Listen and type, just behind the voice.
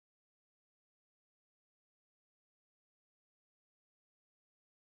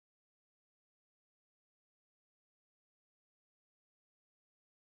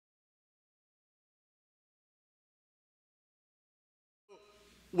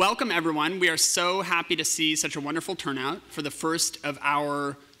Welcome, everyone. We are so happy to see such a wonderful turnout for the first of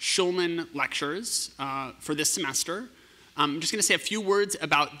our Shulman lectures for this semester. I'm just going to say a few words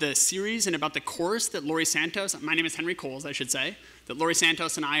about the series and about the course that Laurie Santos, my name is Henry Coles, I should say, that Laurie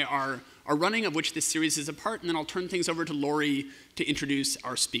Santos and I are running, of which this series is a part, and then I'll turn things over to Laurie to introduce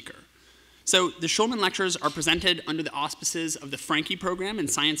our speaker. So the Shulman lectures are presented under the auspices of the Franke Program in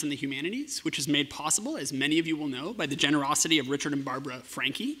Science and the Humanities, which is made possible, as many of you will know, by the generosity of Richard and Barbara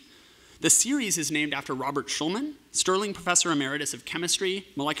Franke. The series is named after Robert Shulman, Sterling Professor Emeritus of Chemistry,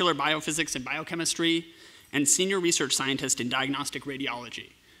 Molecular Biophysics and Biochemistry, and Senior Research Scientist in Diagnostic Radiology,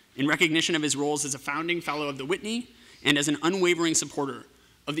 in recognition of his roles as a founding fellow of the Whitney and as an unwavering supporter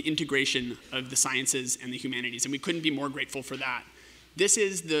of the integration of the sciences and the humanities, and we couldn't be more grateful for that. This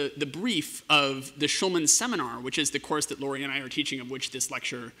is the brief of the Shulman Seminar, which is the course that Laurie and I are teaching, of which this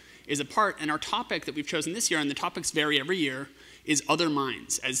lecture is a part. And our topic that we've chosen this year, and the topics vary every year, is other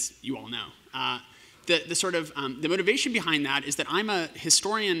minds, as you all know. The motivation behind that is that I'm a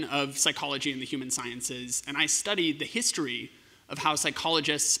historian of psychology and the human sciences, and I studied the history of how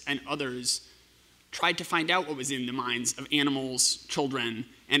psychologists and others tried to find out what was in the minds of animals, children,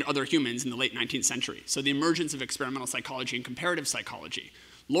 and other humans in the late 19th century. So the emergence of experimental psychology and comparative psychology.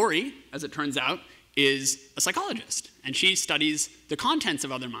 Laurie, as it turns out, is a psychologist, and she studies the contents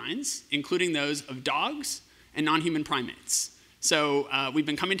of other minds, including those of dogs and non-human primates. So we've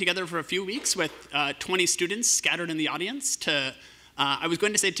been coming together for a few weeks with 20 students scattered in the audience to, I was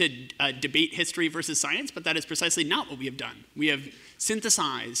going to say to debate history versus science, but that is precisely not what we have done. We have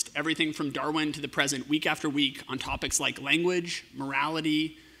synthesized everything from Darwin to the present week after week on topics like language,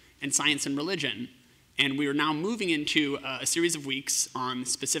 morality, and science and religion. And we are now moving into a series of weeks on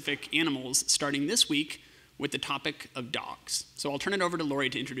specific animals, starting this week with the topic of dogs. So I'll turn it over to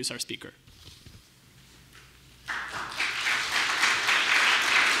Laurie to introduce our speaker.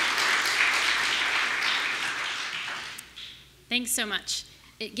 Thanks so much.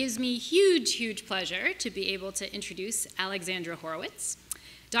 It gives me huge pleasure to be able to introduce Alexandra Horowitz.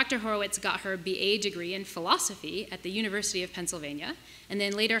 Dr. Horowitz got her BA degree in philosophy at the University of Pennsylvania, and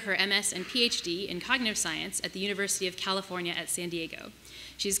then later her MS and PhD in cognitive science at the University of California at San Diego.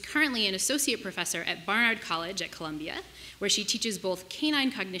 She's currently an associate professor at Barnard College at Columbia, where she teaches both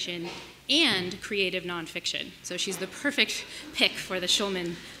canine cognition and creative nonfiction. So she's the perfect pick for the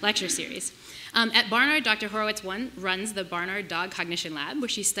Shulman lecture series. At Barnard, Dr. Horowitz runs the Barnard Dog Cognition Lab, where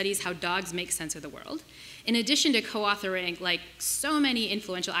she studies how dogs make sense of the world. In addition to co-authoring so many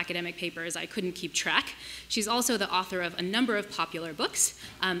influential academic papers I couldn't keep track, she's also the author of a number of popular books,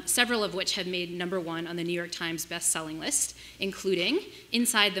 several of which have made #1 on the New York Times best-selling list, including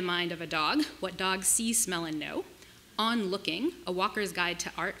Inside the Mind of a Dog, What Dogs See, Smell, and Know, On Looking, A Walker's Guide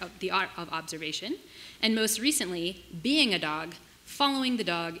to the Art of Observation, and most recently, Being a Dog, Following the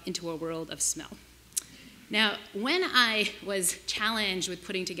Dog into a World of Smell. Now, when I was challenged with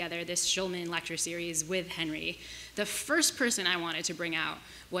putting together this Shulman lecture series with Henry, the first person I wanted to bring out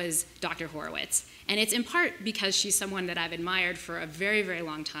was Dr. Horowitz. And it's in part because she's someone that I've admired for a very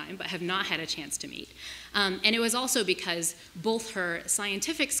long time, but have not had a chance to meet. And it was also because both her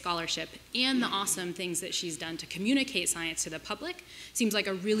scientific scholarship and the awesome things that she's done to communicate science to the public seems like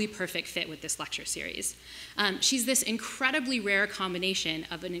a really perfect fit with this lecture series. She's this incredibly rare combination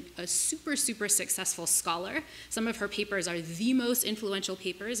of a super successful scholar. Some of her papers are the most influential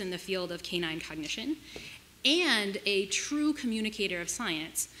papers in the field of canine cognition, and a true communicator of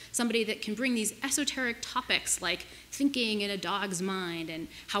science, somebody that can bring these esoteric topics like thinking in a dog's mind and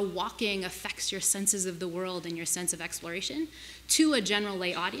how walking affects your senses of the world and your sense of exploration to a general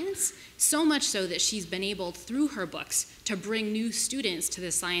lay audience, so much so that she's been able, through her books, to bring new students to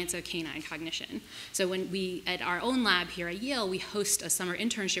the science of canine cognition. So when we, at our own lab here at Yale, we host a summer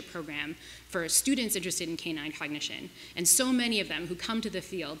internship program for students interested in canine cognition. And so many of them who come to the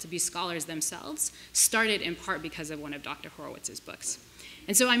field to be scholars themselves started in part because of one of Dr. Horowitz's books.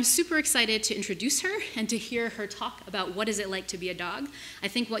 And so I'm super excited to introduce her and to hear her talk about what is it like to be a dog. I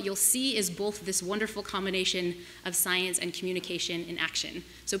think what you'll see is both this wonderful combination of science and communication in action.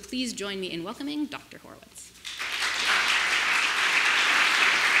 So please join me in welcoming Dr. Horowitz.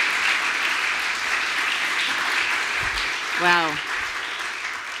 Wow.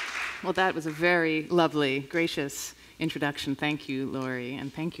 Well, that was a very lovely, gracious introduction. Thank you, Laurie,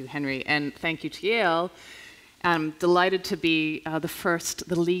 and thank you, Henry, and thank you to Yale. I'm delighted to be the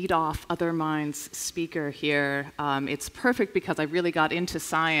lead-off Other Minds speaker here. It's perfect because I really got into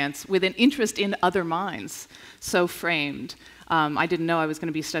science with an interest in other minds, so framed. I didn't know I was going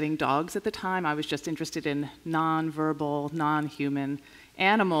to be studying dogs at the time. I was just interested in non-verbal, non-human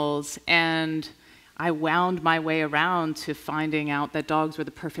animals, and I wound my way around to finding out that dogs were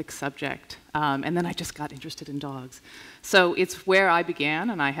the perfect subject. And then I just got interested in dogs. So it's where I began,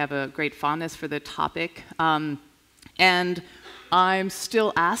 and I have a great fondness for the topic. And I'm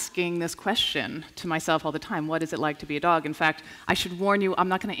still asking this question to myself all the time: what is it like to be a dog? In fact, I should warn you, I'm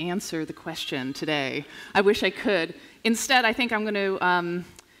not going to answer the question today. I wish I could. Instead, I think I'm going to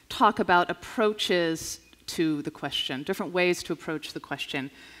talk about approaches to the question, different ways to approach the question,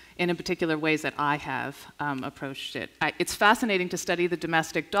 in particular ways that I have approached it. It's fascinating to study the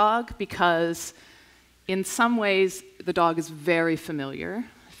domestic dog because in some ways the dog is very familiar.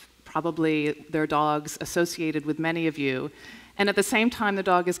 Probably there are dogs associated with many of you. And at the same time, the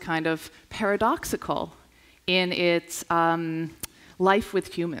dog is kind of paradoxical in its life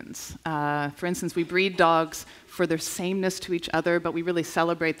with humans. For instance, we breed dogs for their sameness to each other, but we really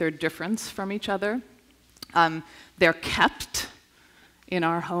celebrate their difference from each other. They're kept in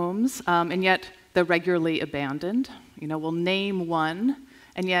our homes, and yet they're regularly abandoned. You know, we'll name one,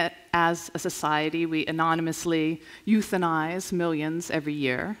 and yet as a society, we anonymously euthanize millions every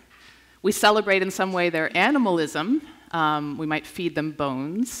year. We celebrate in some way their animalism. We might feed them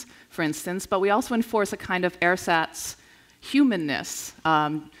bones, for instance, but we also enforce a kind of ersatz humanness,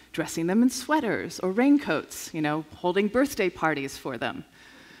 dressing them in sweaters or raincoats, you know, holding birthday parties for them.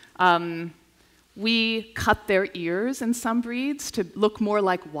 We cut their ears in some breeds to look more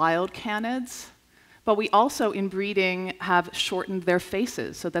like wild canids, but we also, in breeding, have shortened their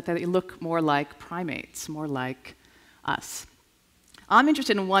faces so that they look more like primates, more like us. I'm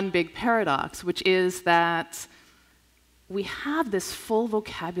interested in one big paradox, which is that we have this full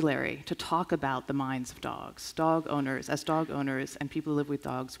vocabulary to talk about the minds of dogs, dog owners, as dog owners and people who live with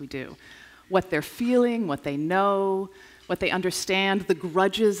dogs, we do. What they're feeling, what they know, what they understand, the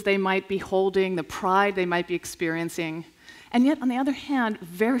grudges they might be holding, the pride they might be experiencing. And yet, on the other hand,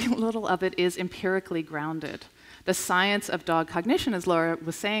 very little of it is empirically grounded. The science of dog cognition, as Laura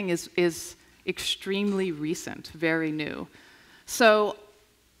was saying, is extremely recent, very new. So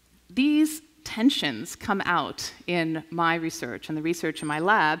these tensions come out in my research and the research in my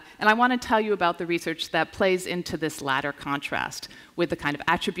lab, and I want to tell you about the research that plays into this latter contrast with the kind of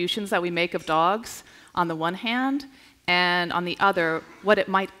attributions that we make of dogs on the one hand, and on the other, what it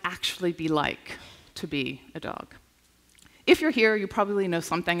might actually be like to be a dog. If you're here, you probably know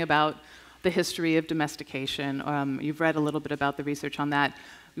something about the history of domestication. You've read a little bit about the research on that.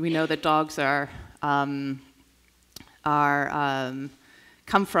 We know that dogs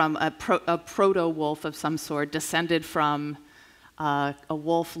come from a proto-wolf of some sort, descended from a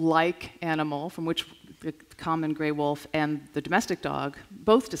wolf-like animal, from which the common gray wolf and the domestic dog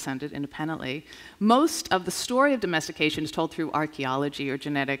both descended independently. Most of the story of domestication is told through archaeology or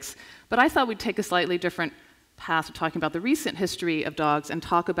genetics, but I thought we'd take a slightly different path of talking about the recent history of dogs and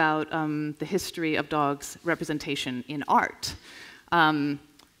talk about the history of dogs' representation in art.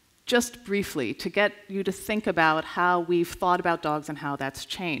 Just briefly, to get you to think about how we've thought about dogs and how that's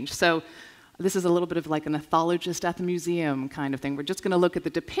changed. So this is a little bit of like an ethologist at the museum kind of thing. We're just going to look at the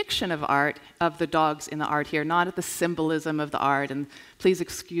depiction of art, of the dogs in the art here, not at the symbolism of the art. And please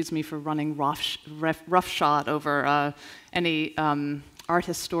excuse me for running roughshod over any art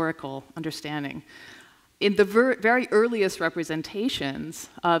historical understanding. In the very earliest representations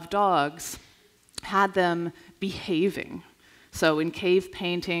of dogs, had them behaving. So in cave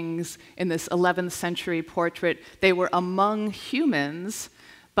paintings, in this 11th century portrait, they were among humans,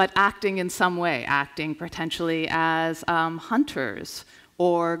 but acting in some way, acting potentially as hunters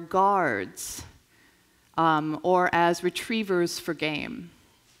or guards or as retrievers for game.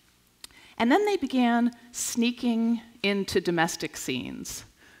 And then they began sneaking into domestic scenes.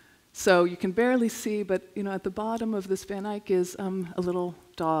 So you can barely see, but you know, at the bottom of this Van Eyck is a little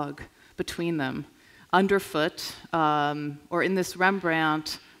dog between them, underfoot, or in this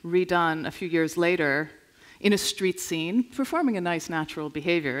Rembrandt redone a few years later, in a street scene, performing a nice natural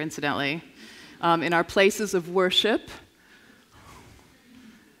behavior, incidentally, in our places of worship,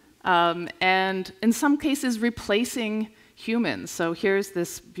 and in some cases replacing humans. So here's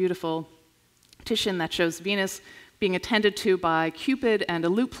this beautiful Titian that shows Venus being attended to by Cupid and a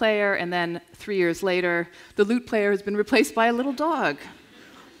lute player, and then 3 years later, the lute player has been replaced by a little dog.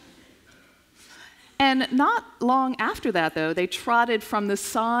 And not long after that, though, they trotted from the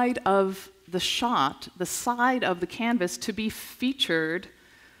side of the shot, the side of the canvas, to be featured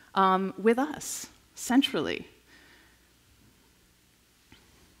with us, centrally.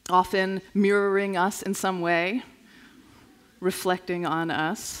 Often mirroring us in some way, reflecting on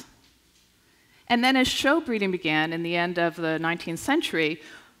us. And then as show breeding began in the end of the 19th century,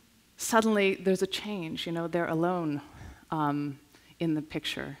 suddenly there's a change. You know, they're alone in the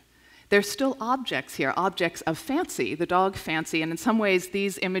picture. they're still objects here, objects of fancy, the dog fancy, and in some ways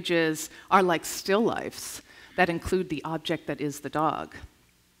these images are like still lifes that include the object that is the dog.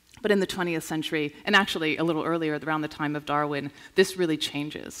 But in the 20th century, and actually a little earlier, around the time of Darwin, this really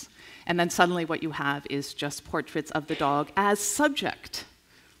changes. And then suddenly what you have is just portraits of the dog as subject.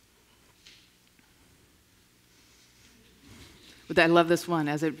 But I love this one,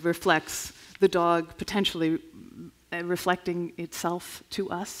 as it reflects the dog potentially reflecting itself to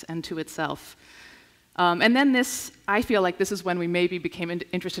us and to itself. And then this, I feel like this is when we maybe became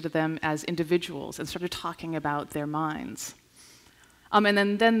interested in them as individuals and started talking about their minds. And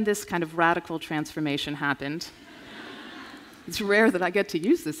then this kind of radical transformation happened. It's rare that I get to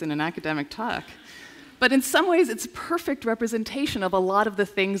use this in an academic talk. But in some ways, it's a perfect representation of a lot of the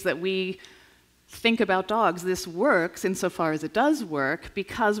things that we think about dogs. This works insofar as it does work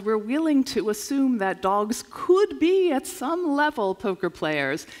because we're willing to assume that dogs could be at some level poker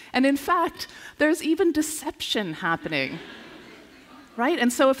players. And in fact, there's even deception happening. Right?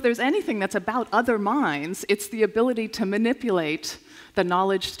 And so if there's anything that's about other minds, it's the ability to manipulate the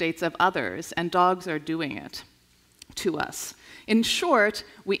knowledge states of others, and dogs are doing it to us. In short,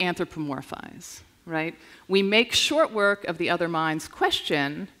 we anthropomorphize, right? We make short work of the other mind's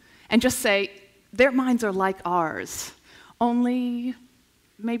question and just say, their minds are like ours, only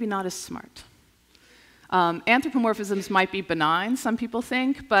maybe not as smart. Anthropomorphisms might be benign, some people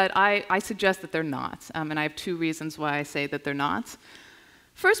think, but I suggest that they're not, and I have two reasons why I say that they're not.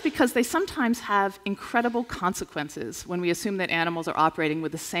 First, because they sometimes have incredible consequences when we assume that animals are operating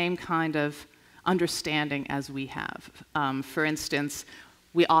with the same kind of understanding as we have. For instance,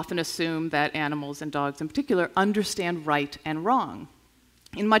 we often assume that animals, and dogs in particular, understand right and wrong.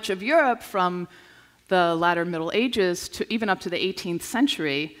 In much of Europe, from the latter Middle Ages to even up to the 18th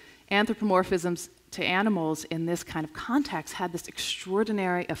century, anthropomorphisms to animals in this kind of context had this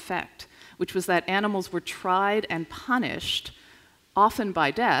extraordinary effect, which was that animals were tried and punished, often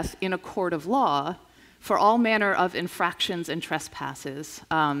by death, in a court of law for all manner of infractions and trespasses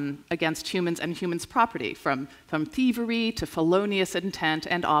against humans and humans' property, from thievery to felonious intent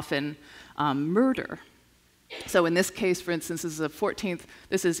and often murder. So in this case, for instance,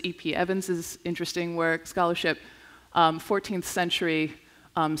 this is E.P. Evans's interesting work, scholarship, 14th century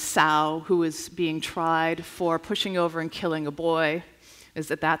sow who was being tried for pushing over and killing a boy.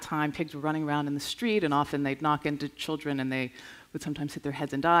 Is at that time, pigs were running around in the street, and often they'd knock into children and they would sometimes hit their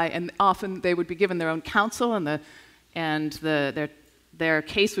heads and die, and often they would be given their own counsel, and their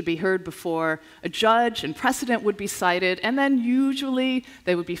case would be heard before a judge, and precedent would be cited, and then usually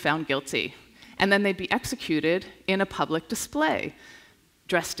they would be found guilty. And then they'd be executed in a public display,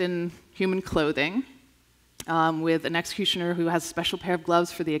 dressed in human clothing, with an executioner who has a special pair of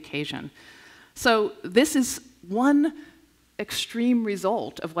gloves for the occasion. So this is one extreme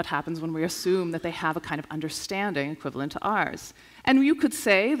result of what happens when we assume that they have a kind of understanding equivalent to ours. And you could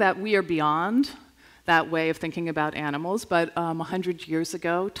say that we are beyond that way of thinking about animals, but 100 years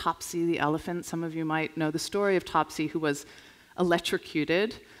ago, Topsy the elephant, some of you might know the story of Topsy, who was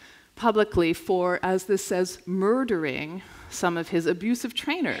electrocuted publicly for, as this says, murdering some of his abusive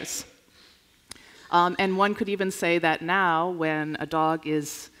trainers. And one could even say that now, when a dog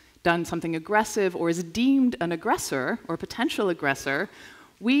is done something aggressive or is deemed an aggressor or potential aggressor,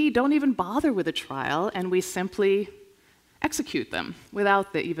 we don't even bother with a trial and we simply execute them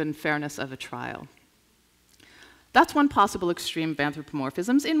without the even fairness of a trial. That's one possible extreme of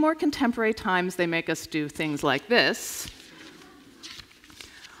anthropomorphisms. In more contemporary times, they make us do things like this.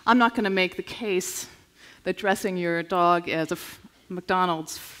 I'm not going to make the case that dressing your dog as a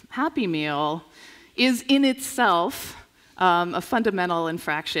McDonald's Happy Meal is in itself a fundamental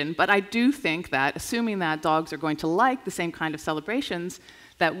infraction, but I do think that, assuming that dogs are going to like the same kind of celebrations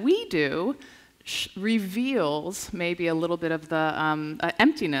that we do, reveals maybe a little bit of the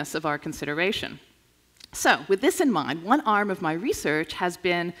emptiness of our consideration. So, with this in mind, one arm of my research has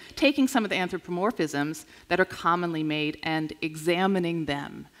been taking some of the anthropomorphisms that are commonly made and examining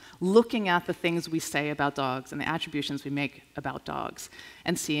them, looking at the things we say about dogs and the attributions we make about dogs,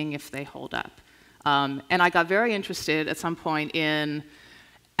 and seeing if they hold up. And I got very interested at some point in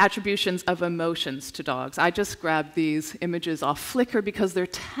attributions of emotions to dogs. I just grabbed these images off Flickr because they're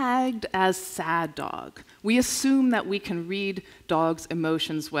tagged as sad dog. We assume that we can read dogs'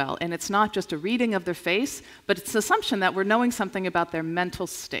 emotions well, and it's not just a reading of their face, but it's an assumption that we're knowing something about their mental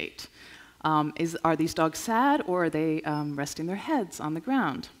state. Are these dogs sad, or are they resting their heads on the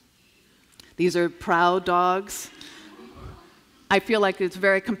ground? These are proud dogs. I feel like it's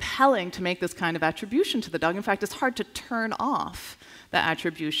very compelling to make this kind of attribution to the dog. In fact, it's hard to turn off the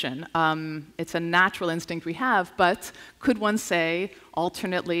attribution. It's a natural instinct we have, but could one say,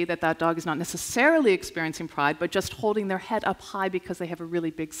 alternately, that that dog is not necessarily experiencing pride, but just holding their head up high because they have a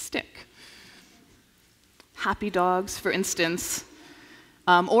really big stick? Happy dogs, for instance,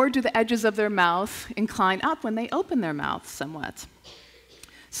 or do the edges of their mouth incline up when they open their mouth somewhat?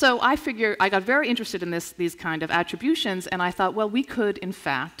 So I got very interested in these kind of attributions, and I thought, well, we could, in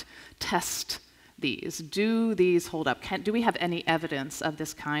fact, test these. Do these hold up? Do we have any evidence of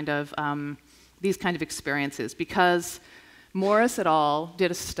this kind of, these kind of experiences? Because Morris et al.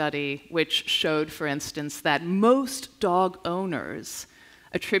 Did a study which showed, for instance, that most dog owners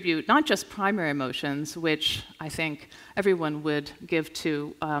attribute not just primary emotions, which I think everyone would give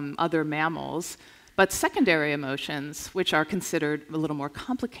to other mammals, but secondary emotions, which are considered a little more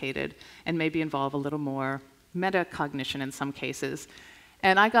complicated and maybe involve a little more metacognition in some cases.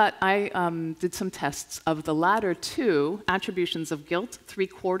 And I did some tests of the latter two attributions of guilt.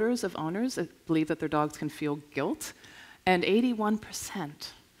 3/4 of owners believe that their dogs can feel guilt, and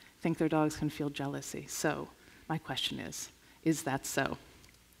 81% think their dogs can feel jealousy. So my question is that so?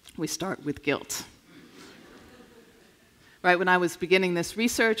 We start with guilt. Right, when I was beginning this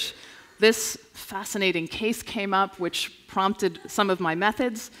research, this fascinating case came up which prompted some of my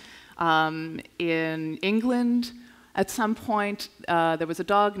methods. In England, at some point, there was a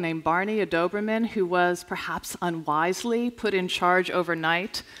dog named Barney, a Doberman, who was perhaps unwisely put in charge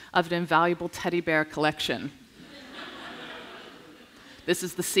overnight of an invaluable teddy bear collection. This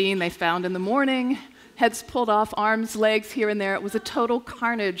is the scene they found in the morning. Heads pulled off, arms, legs here and there. It was a total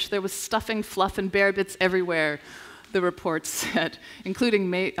carnage. There was stuffing, fluff, and bear bits everywhere, the reports said, including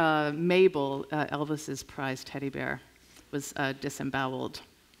Mabel, Elvis's prized teddy bear, was disemboweled.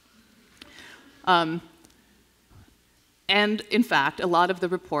 And in fact, a lot of the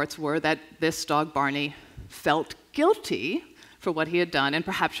reports were that this dog, Barney, felt guilty for what he had done and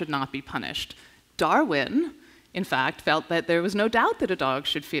perhaps should not be punished. Darwin, in fact, felt that there was no doubt that a dog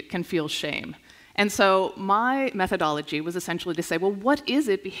can feel shame. And so my methodology was essentially to say, well, what is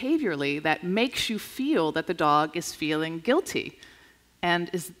it behaviorally that makes you feel that the dog is feeling guilty? And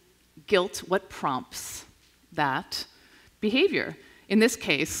is guilt what prompts that behavior? In this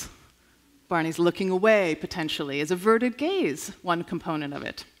case, Barney's looking away, potentially, is averted gaze, one component of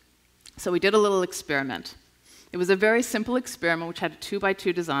it. So we did a little experiment. It was a very simple experiment which had a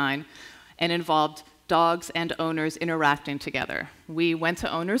 2x2 design and involved dogs and owners interacting together. We went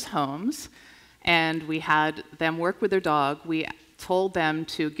to owners' homes, and we had them work with their dog. We told them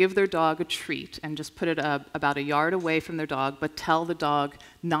to give their dog a treat and just put it about a yard away from their dog, but tell the dog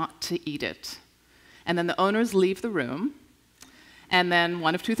not to eat it. And then the owners leave the room, and then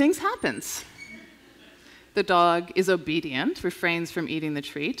one of two things happens. The dog is obedient, refrains from eating the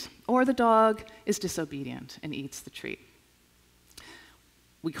treat, or the dog is disobedient and eats the treat.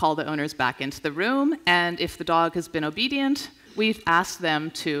 We call the owners back into the room, and if the dog has been obedient, we've asked them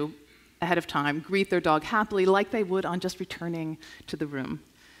to, ahead of time, greet their dog happily like they would on just returning to the room.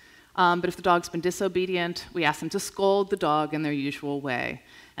 But if the dog's been disobedient, we ask them to scold the dog in their usual way.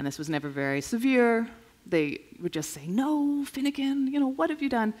 And this was never very severe. They would just say, "No, Finnegan, what have you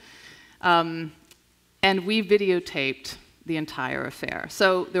done?" And we videotaped the entire affair.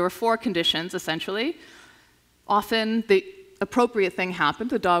 So there were 4 conditions, essentially. Often the appropriate thing happened.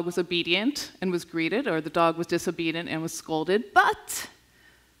 The dog was obedient and was greeted, or the dog was disobedient and was scolded. But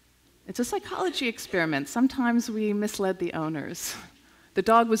it's a psychology experiment. Sometimes we misled the owners. The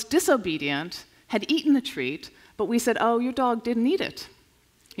dog was disobedient, had eaten the treat, but we said, "Oh, your dog didn't eat it.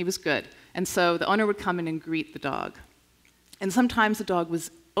 He was good." And so the owner would come in and greet the dog. And sometimes the dog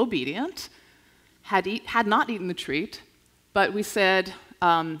was obedient, had not eaten the treat, but we said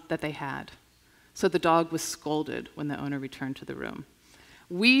that they had. So the dog was scolded when the owner returned to the room.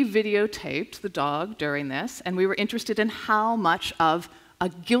 We videotaped the dog during this, and we were interested in how much of a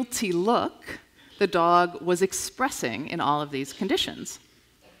guilty look the dog was expressing in all of these conditions.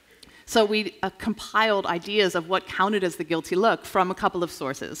 So we compiled ideas of what counted as the guilty look from a couple of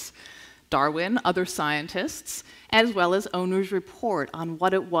sources: Darwin, other scientists, as well as owners' report on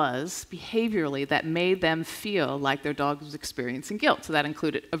what it was behaviorally that made them feel like their dog was experiencing guilt. So that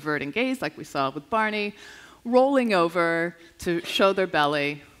included averting gaze, like we saw with Barney, rolling over to show their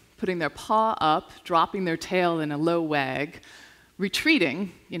belly, putting their paw up, dropping their tail in a low wag,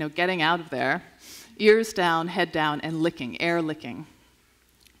 retreating, getting out of there, ears down, head down, and licking, air licking.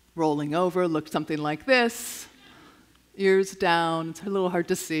 Rolling over, looked something like this, ears down. It's a little hard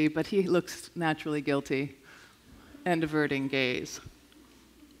to see, but he looks naturally guilty, and averting gaze.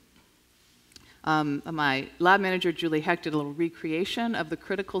 My lab manager, Julie Heck, did a little recreation of the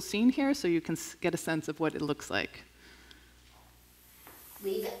critical scene here so you can get a sense of what it looks like.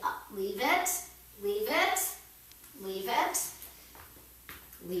 Leave it, leave it, leave it, leave it,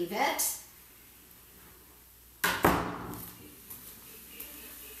 leave it.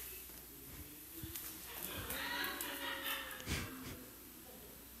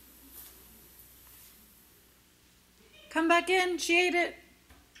 Come back in, she ate it.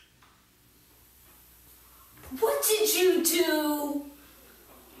 What did you do?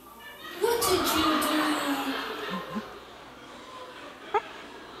 What did you do?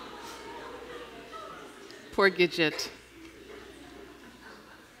 Poor Gidget.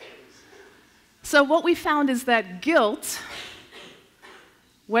 So what we found is that guilt,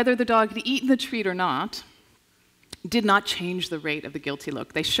 whether the dog had eaten the treat or not, did not change the rate of the guilty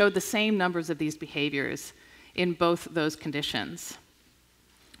look. They showed the same numbers of these behaviors in both those conditions.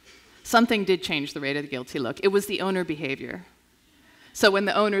 Something did change the rate of the guilty look. It was the owner behavior. So when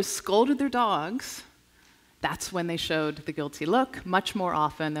the owners scolded their dogs, that's when they showed the guilty look, much more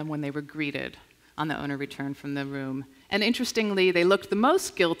often than when they were greeted on the owner return from the room. And interestingly, they looked the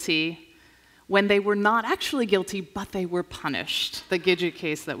most guilty when they were not actually guilty, but they were punished. The Gidget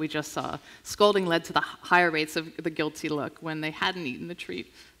case that we just saw. Scolding led to the higher rates of the guilty look when they hadn't eaten the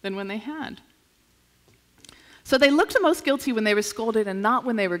treat than when they had. So they looked the most guilty when they were scolded and not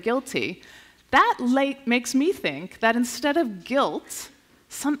when they were guilty. That makes me think that instead of guilt,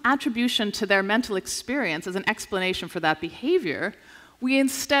 some attribution to their mental experience as an explanation for that behavior, we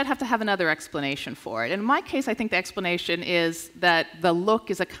instead have to have another explanation for it. In my case, I think the explanation is that the look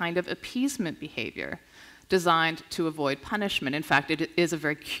is a kind of appeasement behavior designed to avoid punishment. In fact, it is a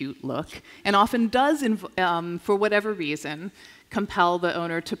very cute look and often does, for whatever reason, compel the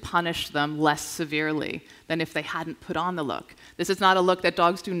owner to punish them less severely than if they hadn't put on the look. This is not a look that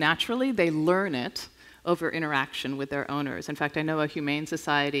dogs do naturally. They learn it over interaction with their owners. In fact, I know a humane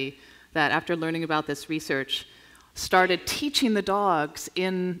society that, after learning about this research, started teaching the dogs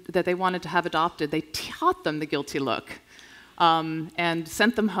that they wanted to have adopted. They taught them the guilty look and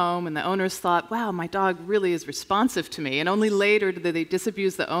sent them home, and the owners thought, wow, my dog really is responsive to me. And only later did they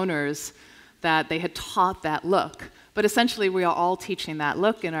disabuse the owners that they had taught that look. But essentially, we are all teaching that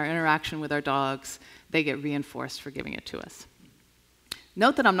look in our interaction with our dogs. They get reinforced for giving it to us.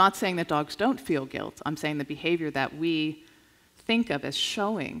 Note that I'm not saying that dogs don't feel guilt. I'm saying the behavior that we think of as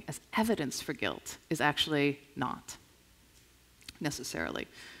showing, as evidence for guilt, is actually not necessarily.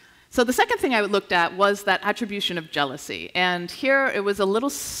 So the second thing I looked at was that attribution of jealousy. And here it was a little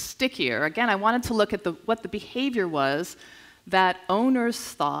stickier. Again, I wanted to look at what the behavior was that owners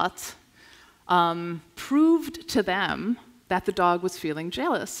thought proved to them that the dog was feeling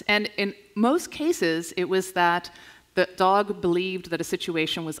jealous. And in most cases, it was that the dog believed that a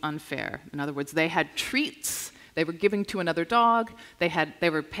situation was unfair. In other words, they had treats they were giving to another dog, they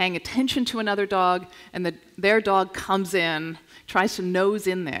were paying attention to another dog, and their dog comes in, tries to nose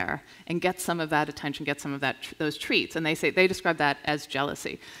in there, and get some of that attention, get some of those treats. And they describe that as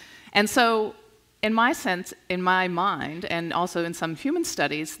jealousy. And so, in my sense, in my mind, and also in some human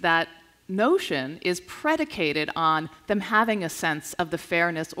studies, that notion is predicated on them having a sense of the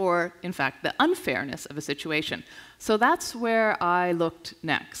fairness or, in fact, the unfairness of a situation. So that's where I looked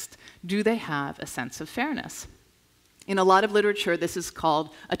next. Do they have a sense of fairness? In a lot of literature, this is called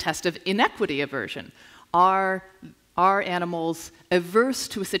a test of inequity aversion. Are animals averse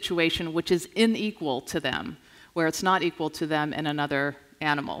to a situation which is unequal to them, where it's not equal to them and another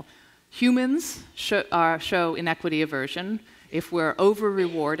animal? Humans show inequity aversion. If we're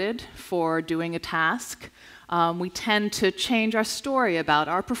over-rewarded for doing a task, we tend to change our story about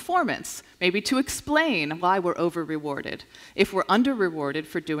our performance, maybe to explain why we're over-rewarded. If we're under-rewarded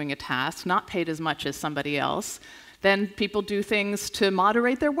for doing a task, not paid as much as somebody else, then people do things to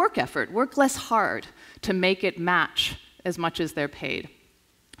moderate their work effort, work less hard to make it match as much as they're paid.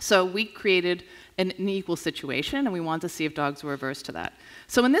 So we created an unequal situation, and we wanted to see if dogs were averse to that.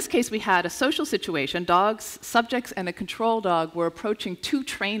 So in this case, we had a social situation. Dogs, subjects, and a control dog were approaching two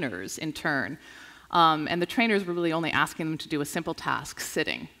trainers in turn. And the trainers were really only asking them to do a simple task,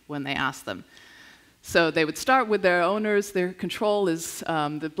 sitting, when they asked them. So they would start with their owners. Their control is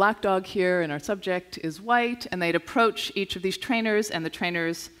the black dog here, and our subject is white. And they'd approach each of these trainers, and the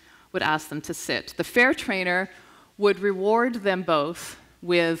trainers would ask them to sit. The fair trainer would reward them both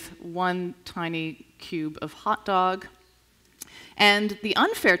with one tiny cube of hot dog. And the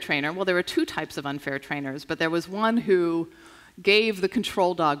unfair trainer, well, there were two types of unfair trainers, but there was one who gave the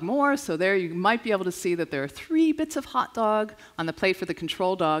control dog more, so there you might be able to see that there are 3 bits of hot dog on the plate for the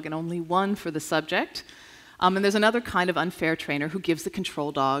control dog and only 1 for the subject. And there's another kind of unfair trainer who gives the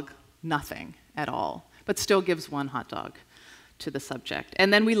control dog nothing at all, but still gives one hot dog to the subject.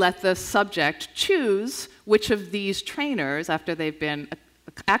 And then we let the subject choose which of these trainers, after they've been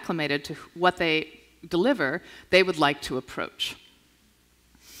acclimated to what they deliver, they would like to approach.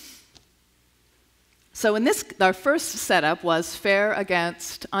 So in this, our first setup was fair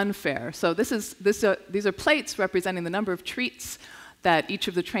against unfair. So these are plates representing the number of treats that each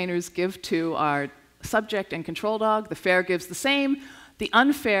of the trainers give to our subject and control dog. The fair gives the same. The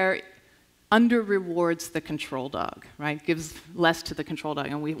unfair under-rewards the control dog, right? Gives less to the control dog.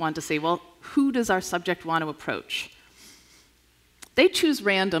 And we want to say, well, who does our subject want to approach? They choose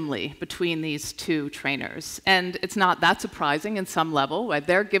randomly between these two trainers, and it's not that surprising in some level. Right?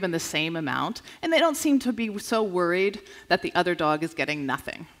 They're given the same amount, and they don't seem to be so worried that the other dog is getting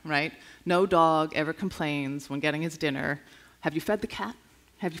nothing, right? No dog ever complains when getting his dinner. Have you fed the cat?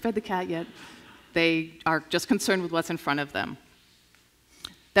 Have you fed the cat yet? They are just concerned with what's in front of them.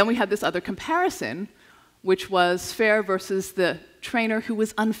 Then we had this other comparison, which was fair versus the trainer who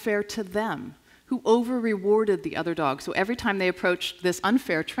was unfair to them, who over-rewarded the other dog. So every time they approached this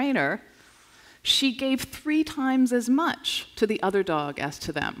unfair trainer, she gave 3 times as much to the other dog as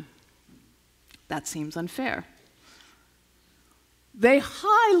to them. That seems unfair. They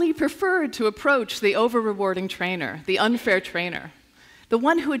highly preferred to approach the over-rewarding trainer, the unfair trainer, the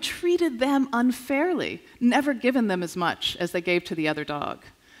one who had treated them unfairly, never given them as much as they gave to the other dog,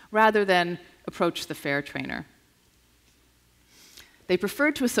 rather than approach the fair trainer. They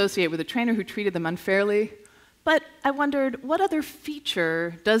preferred to associate with a trainer who treated them unfairly, but I wondered, what other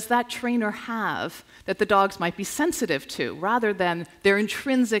feature does that trainer have that the dogs might be sensitive to, rather than their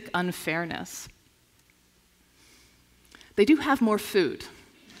intrinsic unfairness? They do have more food.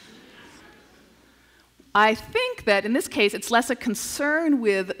 I think that in this case, it's less a concern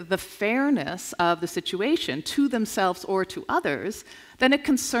with the fairness of the situation to themselves or to others than a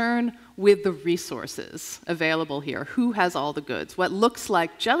concern with the resources available here. Who has all the goods? What looks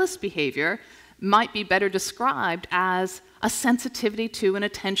like jealous behavior might be better described as a sensitivity to and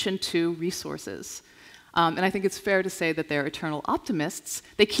attention to resources. And I think it's fair to say that they're eternal optimists.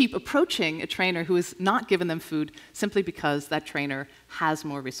 They keep approaching a trainer who has not given them food simply because that trainer has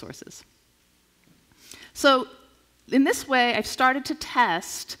more resources. So in this way, I've started to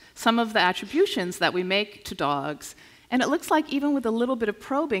test some of the attributions that we make to dogs, and it looks like even with a little bit of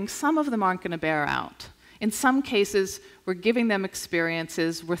probing, some of them aren't going to bear out. In some cases, we're giving them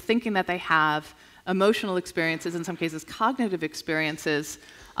experiences, we're thinking that they have emotional experiences, in some cases cognitive experiences,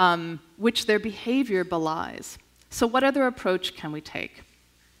 which their behavior belies. So what other approach can we take?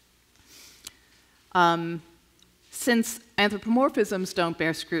 Since anthropomorphisms don't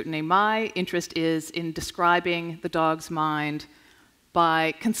bear scrutiny, my interest is in describing the dog's mind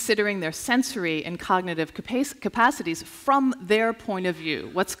by considering their sensory and cognitive capacities from their point of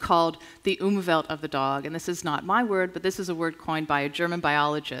view, what's called the Umwelt of the dog. And this is not my word, but this is a word coined by a German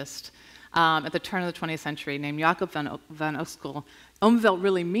biologist at the turn of the 20th century named Jakob van Oskel. Umwelt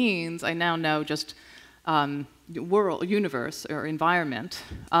really means, I now know, just world, universe, or environment,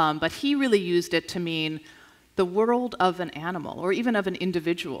 but he really used it to mean the world of an animal, or even of an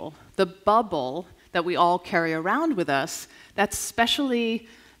individual, the bubble that we all carry around with us that specially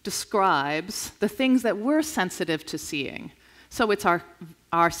describes the things that we're sensitive to seeing. So it's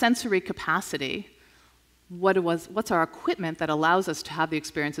our sensory capacity, what's our equipment that allows us to have the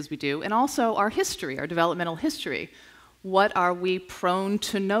experiences we do, and also our history, our developmental history. What are we prone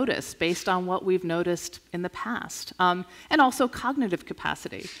to notice based on what we've noticed in the past? And also cognitive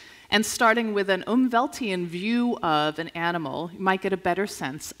capacity. And starting with an Umweltian view of an animal, you might get a better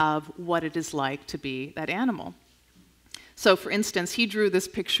sense of what it is like to be that animal. So for instance, he drew this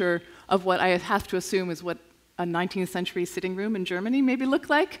picture of what I have to assume is what a 19th century sitting room in Germany maybe looked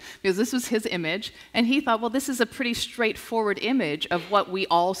like, because this was his image. And he thought, well, this is a pretty straightforward image of what we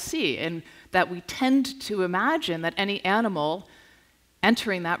all see, and that we tend to imagine that any animal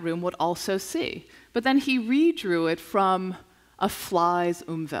entering that room would also see. But then he redrew it from a fly's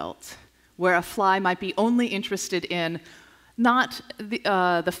Umwelt, where a fly might be only interested in not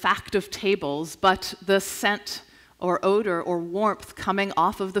the fact of tables, but the scent or odor or warmth coming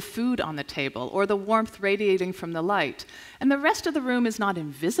off of the food on the table, or the warmth radiating from the light. And the rest of the room is not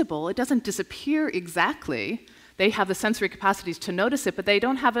invisible. It doesn't disappear exactly. They have the sensory capacities to notice it, but they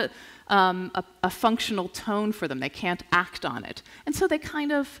don't have a functional tone for them. They can't act on it. And so they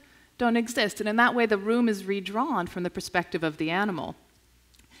kind of don't exist. And in that way, the room is redrawn from the perspective of the animal.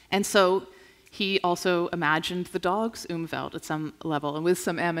 And so he also imagined the dog's Umwelt at some level. And with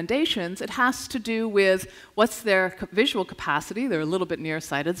some amendations, it has to do with what's their visual capacity. They're a little bit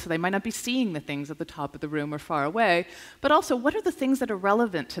nearsighted, so they might not be seeing the things at the top of the room or far away. But also, what are the things that are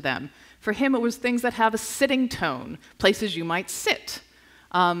relevant to them? For him, it was things that have a sitting tone, places you might sit,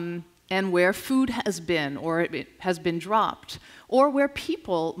 and where food has been or it has been dropped, or where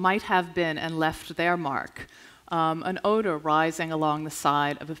people might have been and left their mark. An odor rising along the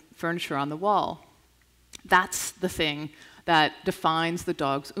side of furniture on the wall. That's the thing that defines the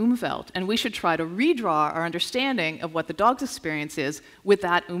dog's Umwelt. And we should try to redraw our understanding of what the dog's experience is with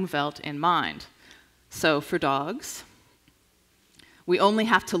that Umwelt in mind. So for dogs, we only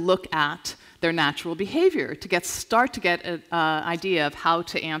have to look at their natural behavior to start to get an idea of how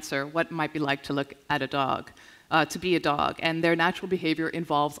to answer what it might be like to look at a dog, to be a dog. And their natural behavior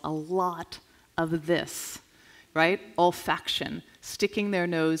involves a lot of this. Right? Olfaction, sticking their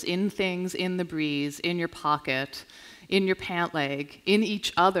nose in things, in the breeze, in your pocket, in your pant leg, in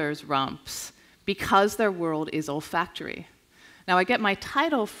each other's rumps, because their world is olfactory. Now, I get my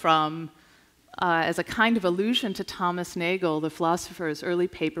title from, as a kind of allusion to Thomas Nagel, the philosopher's early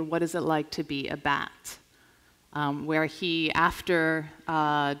paper, What Is It Like to Be a Bat? Where he, after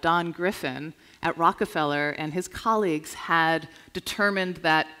Don Griffin at Rockefeller and his colleagues had determined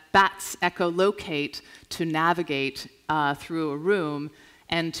that bats echolocate to navigate through a room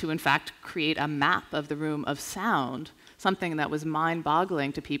and to, in fact, create a map of the room of sound, something that was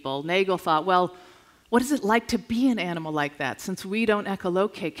mind-boggling to people. Nagel thought, well, what is it like to be an animal like that? Since we don't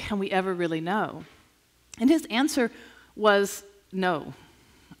echolocate, can we ever really know? And his answer was no,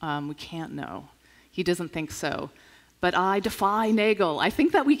 we can't know. He doesn't think so. But I defy Nagel. I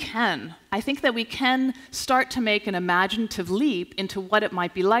think that we can. I think that we can start to make an imaginative leap into what it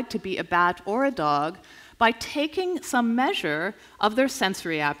might be like to be a bat or a dog by taking some measure of their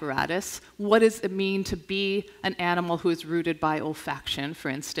sensory apparatus. What does it mean to be an animal who is rooted by olfaction, for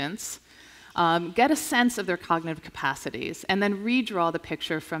instance? Get a sense of their cognitive capacities, and then redraw the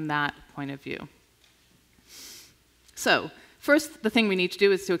picture from that point of view. So, first, the thing we need to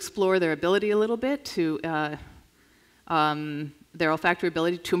do is to explore their ability a little bit to their olfactory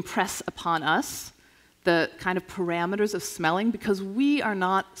ability to impress upon us the kind of parameters of smelling, because we are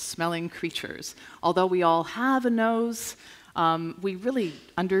not smelling creatures. Although we all have a nose, we really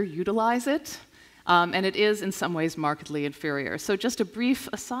underutilize it, and it is in some ways markedly inferior. So just a brief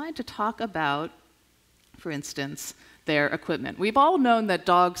aside to talk about, for instance, their equipment. We've all known that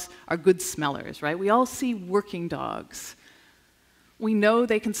dogs are good smellers, right? We all see working dogs. We know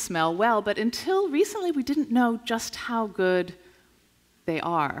they can smell well, but until recently we didn't know just how good they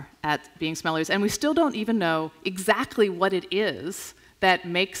are at being smellers. And we still don't even know exactly what it is that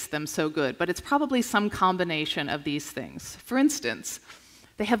makes them so good, but it's probably some combination of these things. For instance,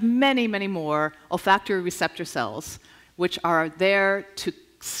 they have many, many more olfactory receptor cells, which are there to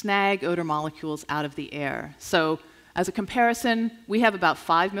snag odor molecules out of the air. So as a comparison, we have about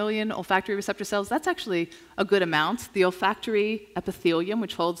 5 million olfactory receptor cells. That's actually a good amount. The olfactory epithelium,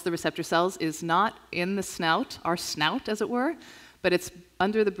 which holds the receptor cells, is not in the snout, our snout, as it were, but it's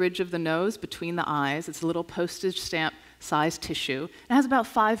under the bridge of the nose, between the eyes. It's a little postage stamp-sized tissue. It has about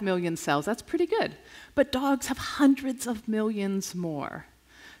 5 million cells. That's pretty good. But dogs have hundreds of millions more.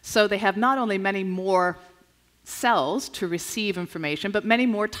 So they have not only many more cells to receive information, but many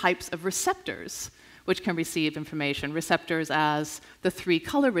more types of receptors which can receive information. Receptors as the 3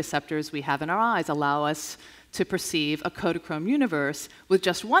 color receptors we have in our eyes allow us to perceive a Kodachrome universe. With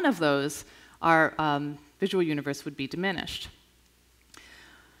just one of those, our visual universe would be diminished.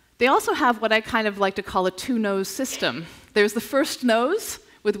 They also have what I kind of like to call a 2-nose system. There's the first nose,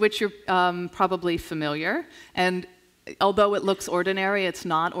 with which you're probably familiar, and although it looks ordinary, it's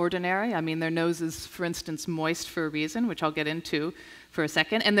not ordinary. I mean, their nose is, for instance, moist for a reason, which I'll get into for a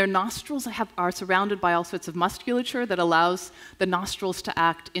second, and their nostrils are surrounded by all sorts of musculature that allows the nostrils to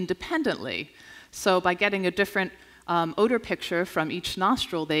act independently. So by getting a different odor picture from each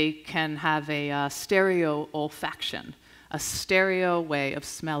nostril, they can have a stereo olfaction, a stereo way of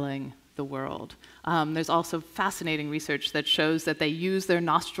smelling the world. There's also fascinating research that shows that they use their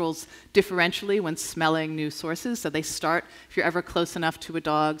nostrils differentially when smelling new sources. So they start, if you're ever close enough to a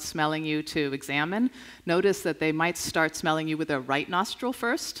dog smelling you to examine, notice that they might start smelling you with their right nostril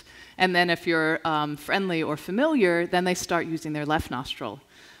first, and then if you're friendly or familiar, then they start using their left nostril.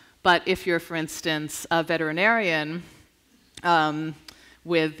 But if you're, for instance, a veterinarian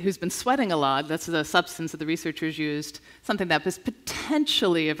who's been sweating a lot, that's the substance that the researchers used, something that was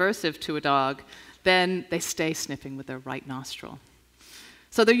potentially aversive to a dog, then they stay sniffing with their right nostril.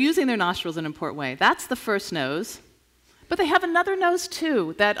 So they're using their nostrils in an important way. That's the first nose. But they have another nose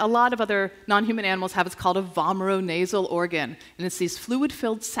too that a lot of other non-human animals have. It's called a vomeronasal organ. And it's these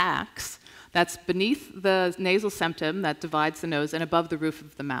fluid-filled sacs that's beneath the nasal septum that divides the nose and above the roof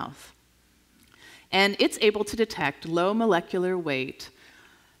of the mouth. And it's able to detect low molecular weight,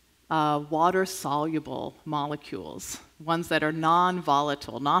 water-soluble molecules, ones that are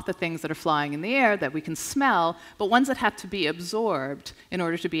non-volatile, not the things that are flying in the air that we can smell, but ones that have to be absorbed in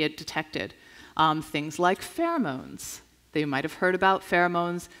order to be detected. Things like pheromones. You might have heard about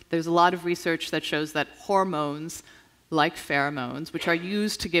pheromones. There's a lot of research that shows that hormones, like pheromones, which are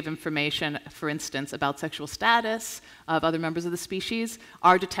used to give information, for instance, about sexual status of other members of the species,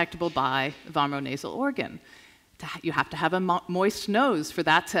 are detectable by the vomeronasal organ. You have to have a moist nose for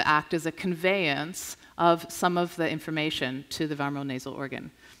that to act as a conveyance of some of the information to the vomeronasal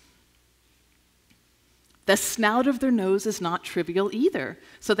organ. The snout of their nose is not trivial either.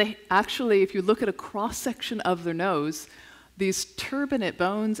 So they actually, if you look at a cross-section of their nose, these turbinate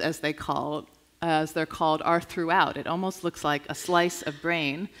bones, as they're called, are throughout. It almost looks like a slice of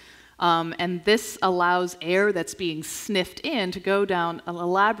brain. And this allows air that's being sniffed in to go down an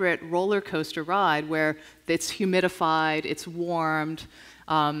elaborate roller coaster ride where it's humidified, it's warmed,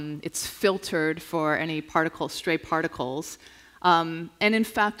 it's filtered for any stray particles. And in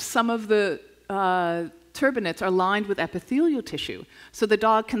fact, some of the turbinates are lined with epithelial tissue. So the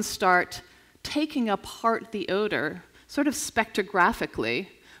dog can start taking apart the odor, sort of spectrographically,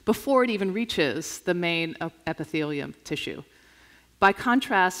 before it even reaches the main epithelium tissue. By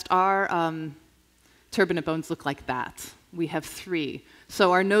contrast, our turbinate bones look like that. We have 3.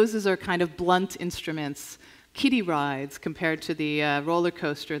 So our noses are kind of blunt instruments, kiddie rides compared to the roller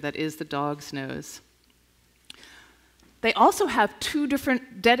coaster that is the dog's nose. They also have 2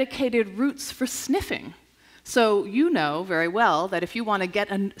 different dedicated routes for sniffing. So you know very well that if you want to get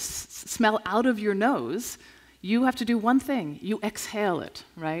a smell out of your nose, you have to do one thing. You exhale it,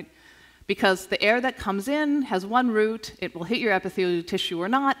 right? Because the air that comes in has one route, it will hit your epithelial tissue or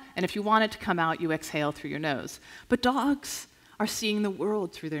not, and if you want it to come out, you exhale through your nose. But dogs are seeing the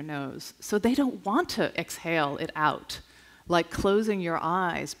world through their nose, so they don't want to exhale it out, like closing your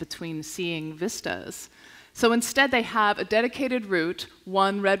eyes between seeing vistas. So instead, they have a dedicated route,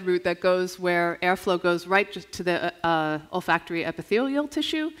 one red route that goes where airflow goes right to the olfactory epithelial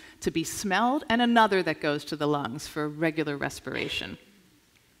tissue to be smelled, and another that goes to the lungs for regular respiration.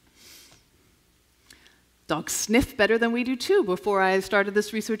 Dogs sniff better than we do too. Before I started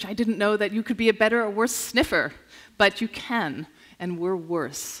this research, I didn't know that you could be a better or worse sniffer, but you can, and we're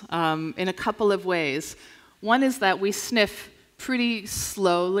worse in a couple of ways. One is that we sniff pretty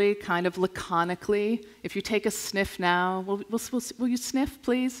slowly, kind of laconically. If you take a sniff now, will you sniff,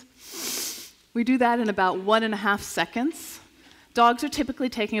 please? We do that in about 1.5 seconds. Dogs are typically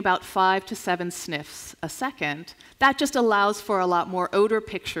taking about 5 to 7 sniffs a second. That just allows for a lot more odor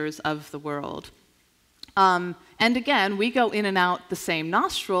pictures of the world. And again, we go in and out the same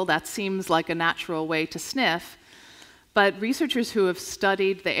nostril. That seems like a natural way to sniff. But researchers who have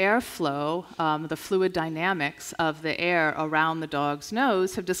studied the airflow, the fluid dynamics of the air around the dog's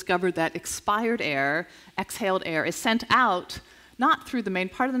nose, have discovered that expired air, exhaled air, is sent out not through the main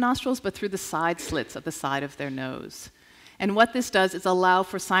part of the nostrils, but through the side slits at the side of their nose. And what this does is allow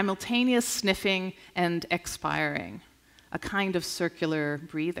for simultaneous sniffing and expiring, a kind of circular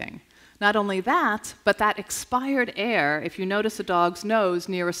breathing. Not only that, but that expired air, if you notice a dog's nose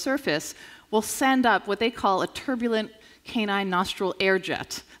near a surface, will send up what they call a turbulent canine nostril air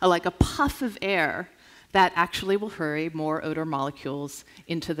jet, like a puff of air that actually will hurry more odor molecules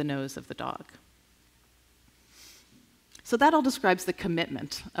into the nose of the dog. So that all describes the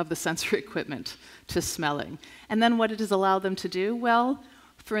commitment of the sensory equipment to smelling. And then what it has allowed them to do? Well,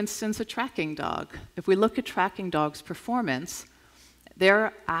 for instance, a tracking dog. If we look at tracking dogs' performance,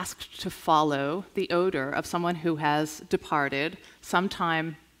 they're asked to follow the odor of someone who has departed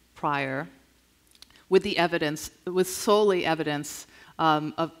sometime prior with solely evidence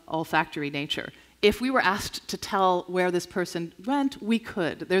of olfactory nature. If we were asked to tell where this person went, we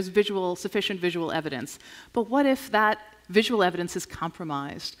could. There's sufficient visual evidence. But what if that visual evidence is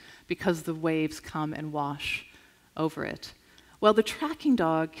compromised because the waves come and wash over it? Well, the tracking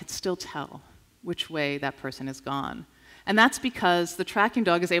dog can still tell which way that person has gone. And that's because the tracking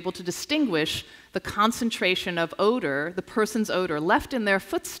dog is able to distinguish the concentration of odor, the person's odor, left in their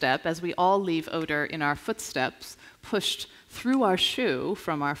footstep, as we all leave odor in our footsteps, pushed through our shoe